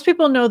 but most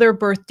people know their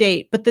birth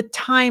date, but the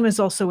time is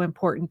also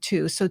important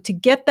too. So to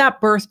get that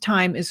birth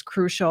time is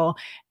crucial.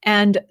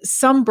 And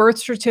some birth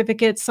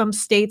certificates, some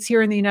states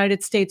here in the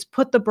United States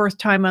put the birth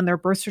time on their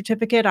birth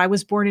certificate. I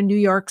was born in New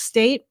York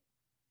State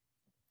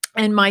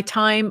and my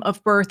time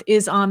of birth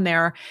is on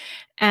there.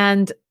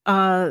 And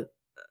the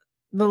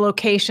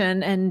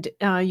location, and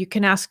you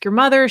can ask your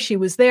mother, she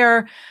was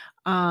there.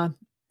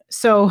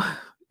 So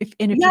if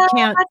you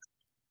can't,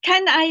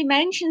 can I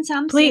mention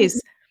something?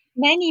 Please.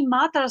 Many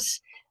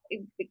mothers,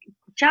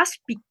 just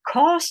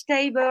because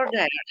they were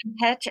there and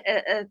had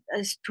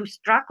to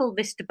struggle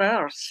with the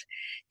birth,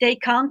 they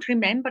can't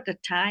remember the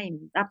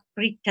time. They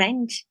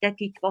pretend that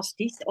it was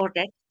this or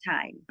that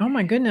time. Oh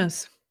my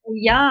goodness.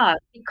 Yeah,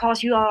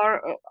 because you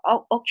are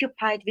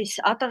occupied with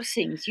other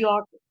things. You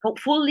are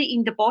fully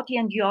in the body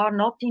and you are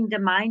not in the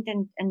mind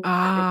and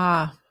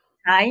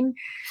time.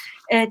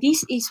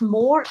 This is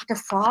more the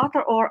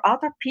father or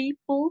other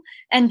people,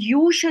 and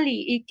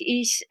usually it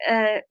is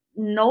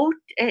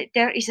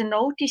there is a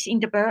notice in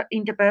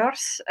the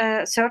birth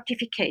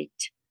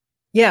certificate.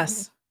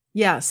 Yes.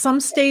 Yeah. Some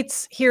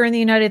states here in the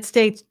United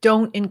States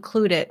don't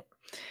include it.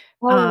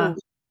 Oh.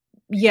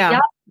 Yeah.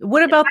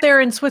 What about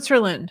there in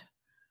Switzerland?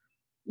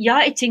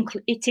 Yeah, it's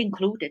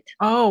included.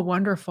 Oh,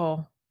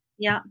 wonderful.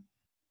 Yeah.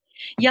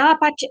 Yeah,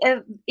 but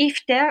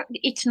if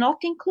it's not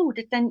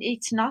included, then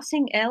it's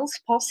nothing else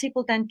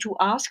possible than to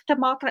ask the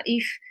mother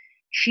if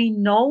she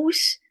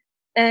knows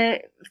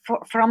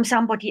from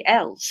somebody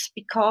else,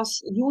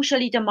 because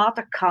usually the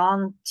mother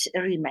can't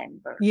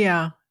remember.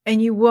 Yeah,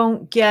 and you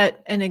won't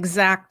get an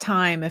exact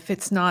time if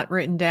it's not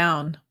written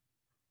down.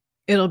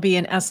 It'll be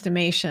an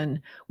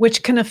estimation,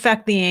 which can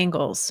affect the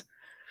angles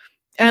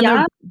and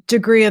the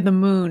degree of the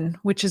moon,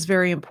 which is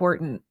very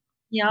important.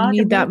 Yeah,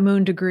 you need that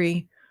moon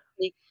degree.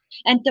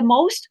 And the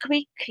most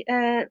quick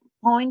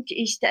point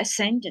is the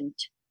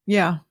ascendant.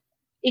 Yeah.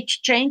 It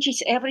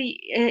changes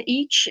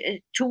each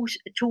 2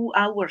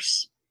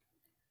 hours.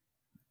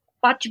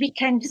 But we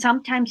can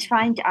sometimes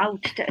find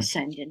out the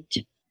ascendant.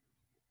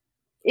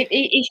 If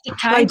the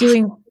time by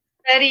doing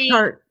very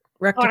chart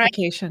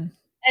rectification.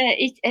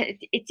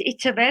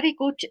 It's a very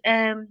good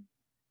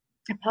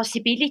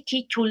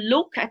possibility to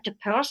look at the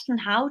person.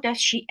 How does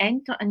she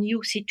enter a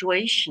new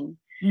situation?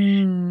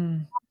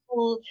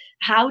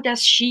 How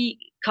does she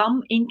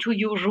come into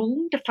your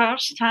room the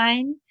first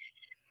time?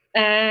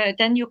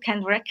 Then you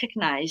can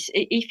recognize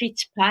if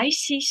it's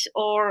Pisces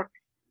or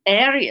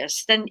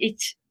Aries. Then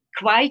it's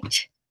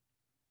quite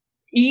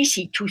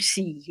easy to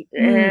see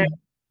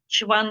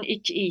which one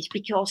it is,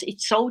 because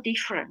it's so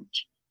different.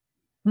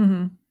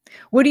 Mm-hmm.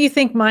 What do you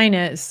think mine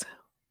is?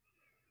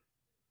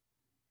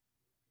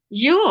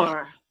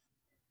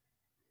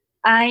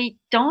 I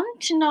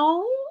don't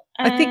know.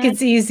 I think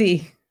it's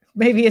easy.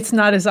 Maybe it's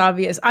not as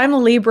obvious. I'm a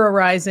Libra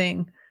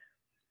rising.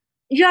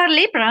 You are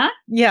Libra?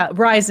 Yeah,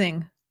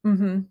 rising.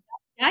 Mm-hmm.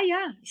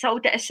 Yeah. So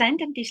the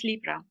ascendant is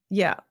Libra.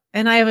 Yeah.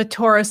 And I have a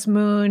Taurus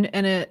moon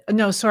and a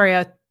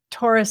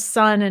Taurus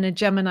sun and a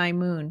Gemini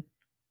moon.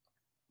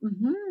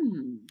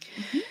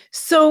 Mm-hmm.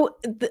 So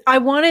I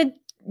wanted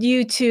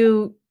you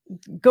to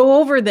go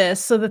over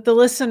this so that the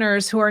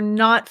listeners who are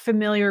not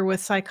familiar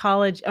with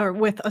psychology or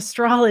with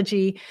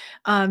astrology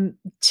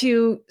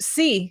to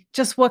see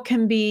just what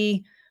can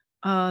be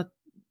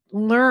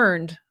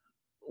learned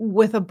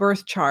with a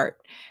birth chart.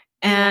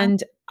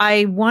 And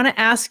I want to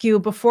ask you,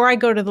 before I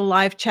go to the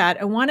live chat,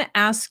 I want to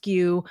ask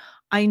you,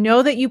 I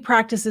know that you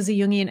practice as a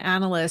Jungian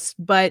analyst,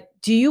 but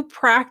do you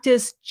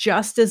practice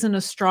just as an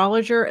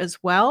astrologer as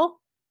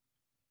well?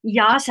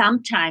 Yeah,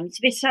 sometimes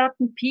with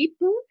certain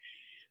people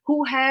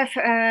who have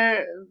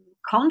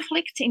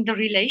conflicts in the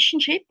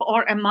relationship,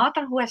 or a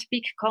mother who has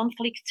big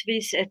conflicts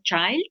with a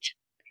child,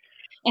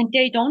 and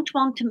they don't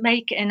want to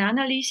make an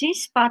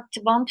analysis, but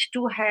want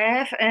to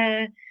have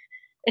a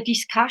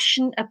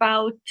discussion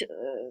about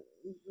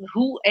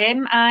who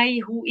am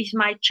I, who is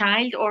my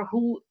child, or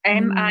who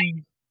am I,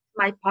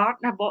 my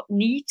partner, what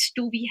needs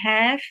do we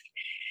have,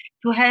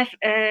 to have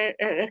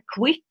a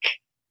quick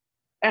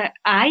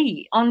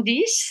eye on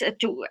this,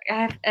 to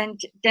have, and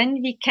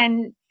then we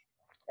can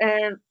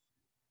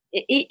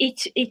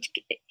it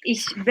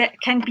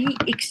can be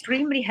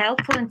extremely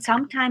helpful. And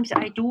sometimes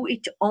I do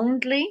it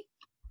only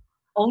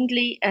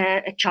only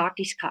a chart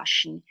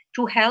discussion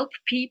to help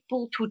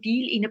people to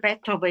deal in a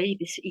better way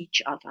with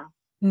each other.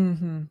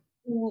 Mm-hmm.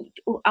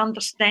 To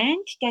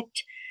understand that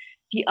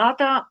the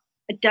other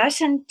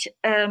doesn't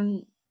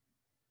want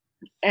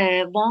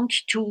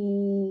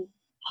to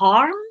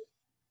harm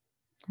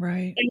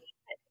Right.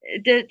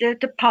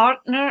 the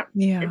partner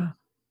Yeah.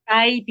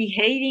 by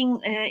behaving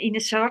in a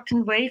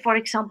certain way. For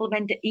example,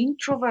 when the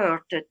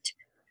introverted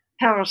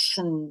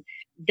person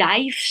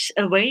dives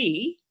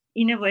away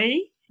in a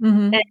way,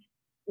 Mm-hmm.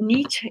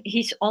 needs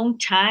his own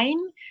time,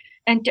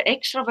 and the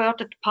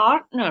extroverted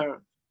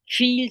partner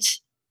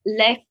feels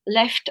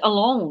left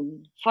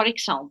alone, for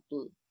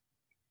example,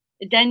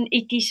 then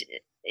it is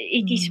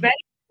Mm-hmm. very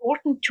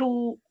important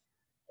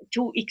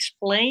to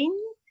explain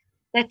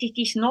that it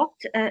is not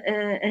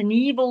an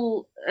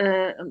evil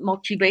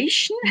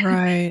motivation,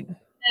 Right.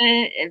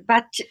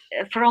 but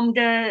from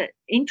the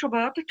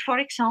introverted, for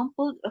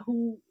example,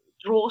 who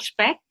draws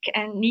back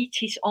and needs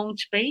his own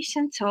space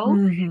and so,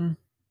 Mm-hmm.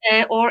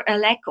 or a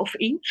lack of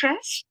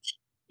interest.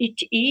 It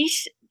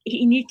is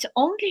he needs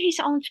only his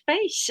own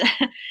space,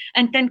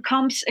 and then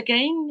comes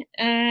again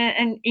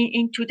and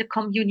into the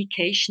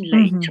communication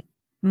Mm-hmm. later.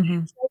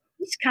 Mm-hmm. So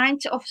these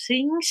kinds of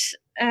things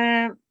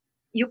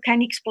you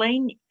can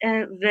explain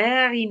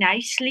very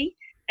nicely,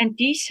 and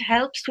this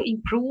helps to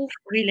improve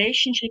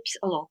relationships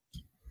a lot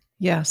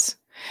Yes.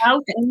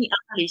 without any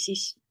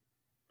analysis.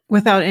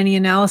 Without any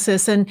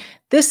analysis. And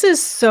this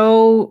is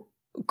so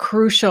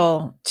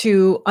crucial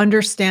to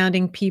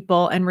understanding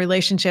people and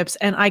relationships.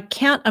 And I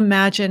can't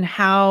imagine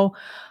how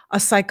a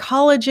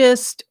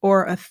psychologist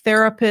or a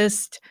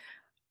therapist,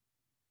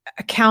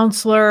 a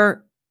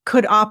counselor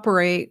could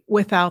operate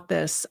without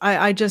this.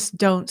 I just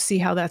don't see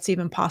how that's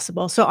even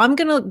possible. So I'm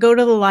going to go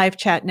to the live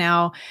chat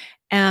now.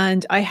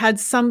 And I had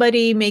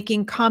somebody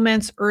making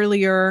comments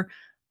earlier.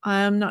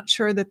 I'm not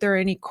sure that there are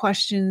any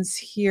questions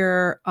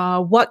here.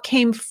 What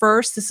came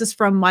first? This is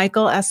from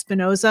Michael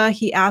Espinoza.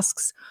 He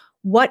asks,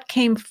 what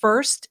came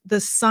first,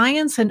 the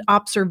science and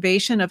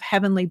observation of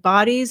heavenly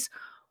bodies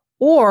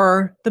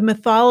or the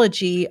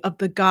mythology of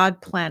the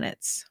god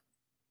planets?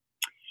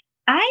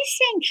 I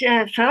think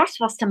first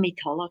was the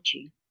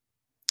mythology,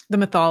 The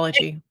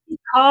mythology.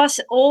 because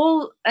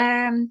all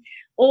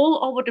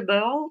over the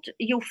world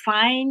you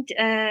find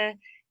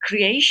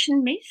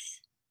creation myths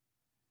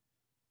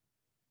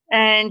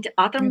and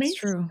other It's myths.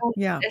 true. So,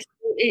 Yeah.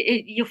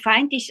 you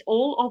find this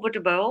all over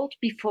the world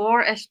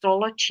before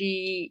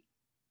astrology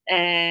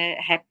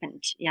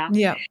happened. Yeah,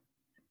 Yeah.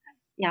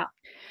 yeah.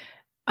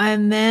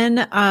 And then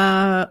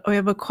we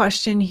have a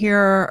question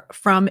here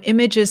from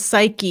Images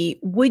Psyche.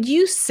 Would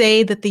you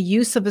say that the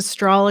use of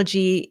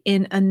astrology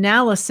in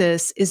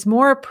analysis is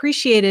more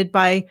appreciated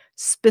by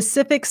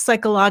specific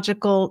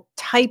psychological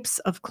types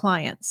of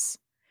clients?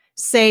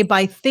 Say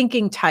by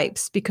thinking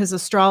types, because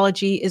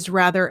astrology is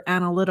rather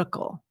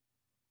analytical.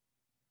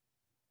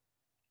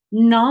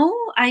 No,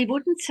 I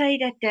wouldn't say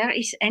that there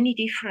is any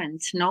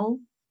difference. No,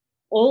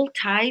 all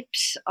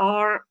types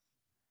are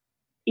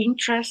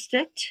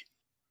interested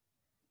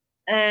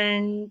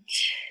and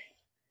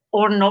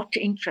or not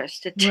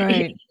interested.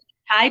 Right.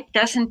 Type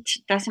doesn't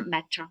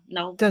matter.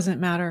 No. Doesn't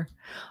matter.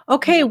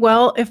 Okay, Yeah.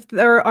 well, if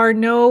there are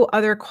no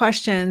other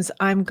questions,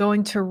 I'm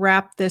going to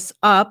wrap this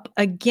up.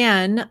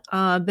 Again,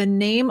 the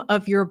name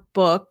of your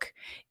book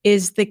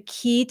is The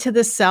Key to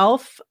the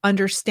Self,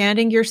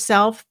 Understanding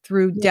Yourself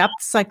Through Yeah.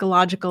 Depth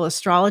Psychological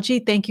Astrology.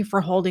 Thank you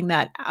for holding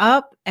that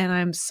up. And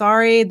I'm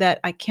sorry that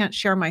I can't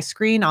share my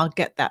screen. I'll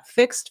get that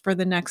fixed for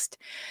the next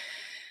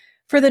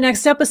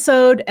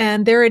episode.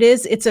 And there it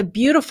is. It's a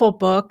beautiful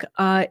book.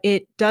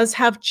 It does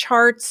have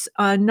charts,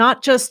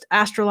 not just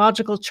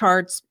astrological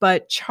charts,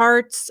 but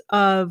charts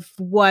of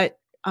what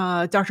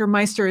Dr.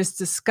 Meister is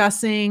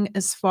discussing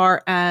as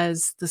far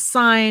as the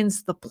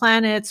signs, the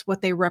planets,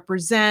 what they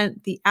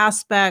represent, the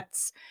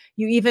aspects.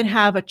 You even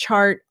have a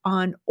chart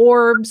on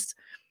orbs,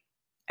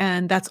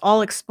 and that's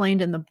all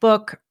explained in the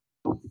book.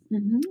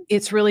 Mhm.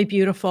 It's really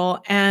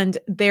beautiful. And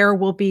there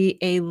will be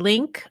a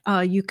link.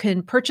 You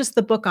can purchase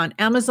the book on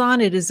Amazon.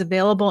 It is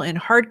available in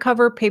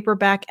hardcover,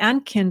 paperback,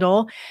 and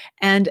Kindle.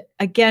 And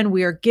again,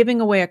 we are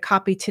giving away a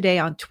copy today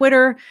on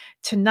Twitter.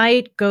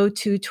 Tonight, go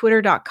to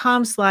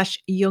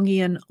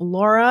twitter.com/Jungian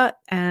Laura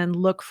and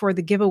look for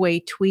the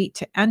giveaway tweet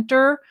to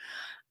enter.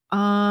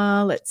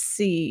 Let's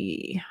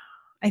see.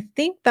 I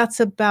think that's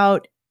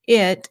about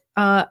it.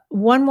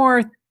 One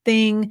more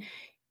thing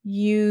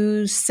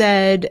you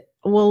said,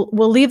 we'll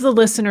leave the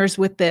listeners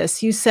with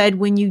this. You said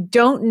when you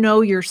don't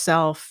know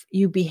yourself,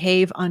 you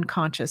behave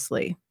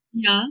unconsciously.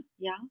 Yeah,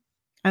 yeah.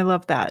 I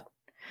love that.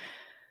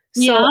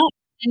 Yeah, So,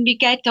 and we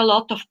get a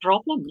lot of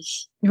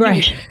problems.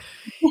 right.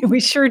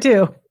 We sure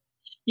do.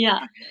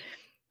 Yeah.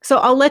 So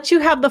I'll let you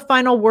have the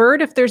final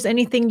word if there's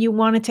anything you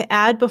wanted to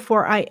add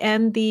before I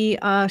end the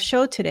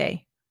show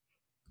today.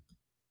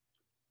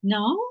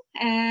 No,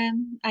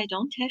 I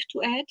don't have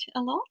to add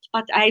a lot,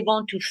 but I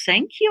want to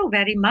thank you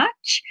very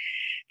much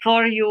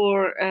for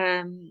your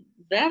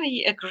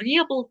very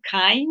agreeable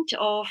kind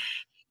of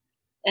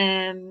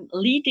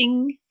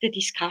leading the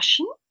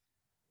discussion.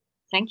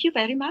 Thank you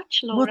very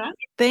much, Well, Laura.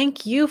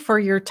 thank you for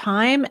your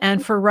time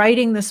and for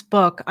writing this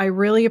book. I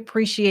really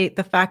appreciate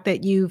the fact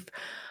that you've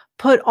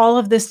put all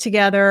of this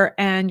together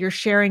and you're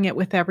sharing it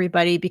with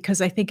everybody, because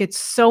I think it's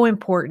so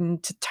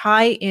important to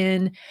tie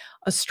in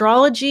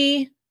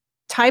astrology,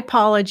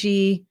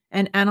 typology,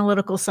 and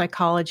analytical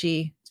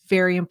psychology. It's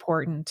very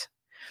important.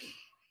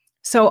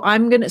 So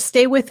I'm going to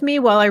stay with me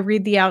while I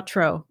read the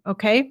outro,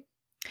 okay?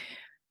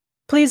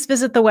 Please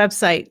visit the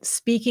website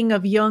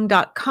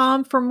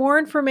speakingofjung.com for more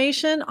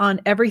information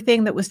on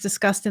everything that was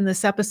discussed in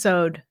this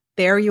episode.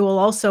 There you will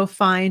also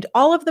find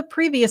all of the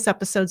previous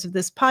episodes of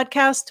this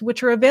podcast,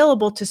 which are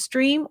available to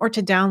stream or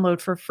to download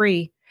for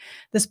free.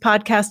 This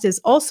podcast is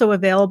also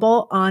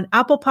available on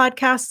Apple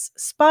Podcasts,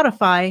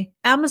 Spotify,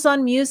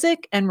 Amazon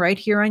Music, and right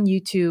here on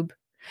YouTube.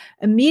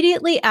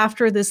 Immediately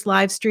after this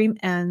live stream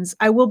ends,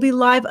 I will be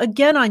live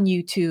again on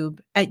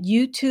YouTube at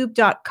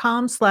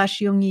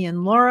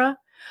youtube.com/JungianLaura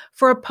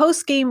for a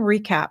post-game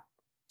recap.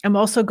 I'm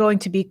also going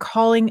to be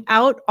calling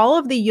out all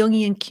of the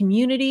Jungian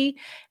community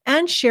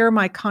and share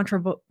my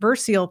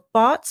controversial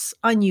thoughts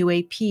on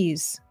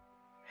UAPs.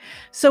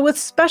 So with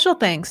special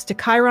thanks to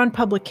Chiron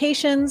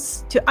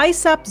Publications, to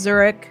ISAP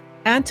Zurich,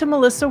 and to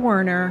Melissa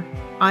Werner,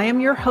 I am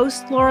your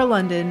host, Laura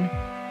London,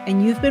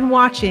 and you've been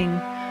watching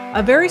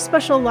a very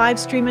special live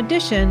stream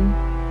edition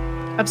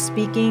of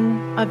Speaking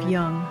of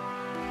Jung.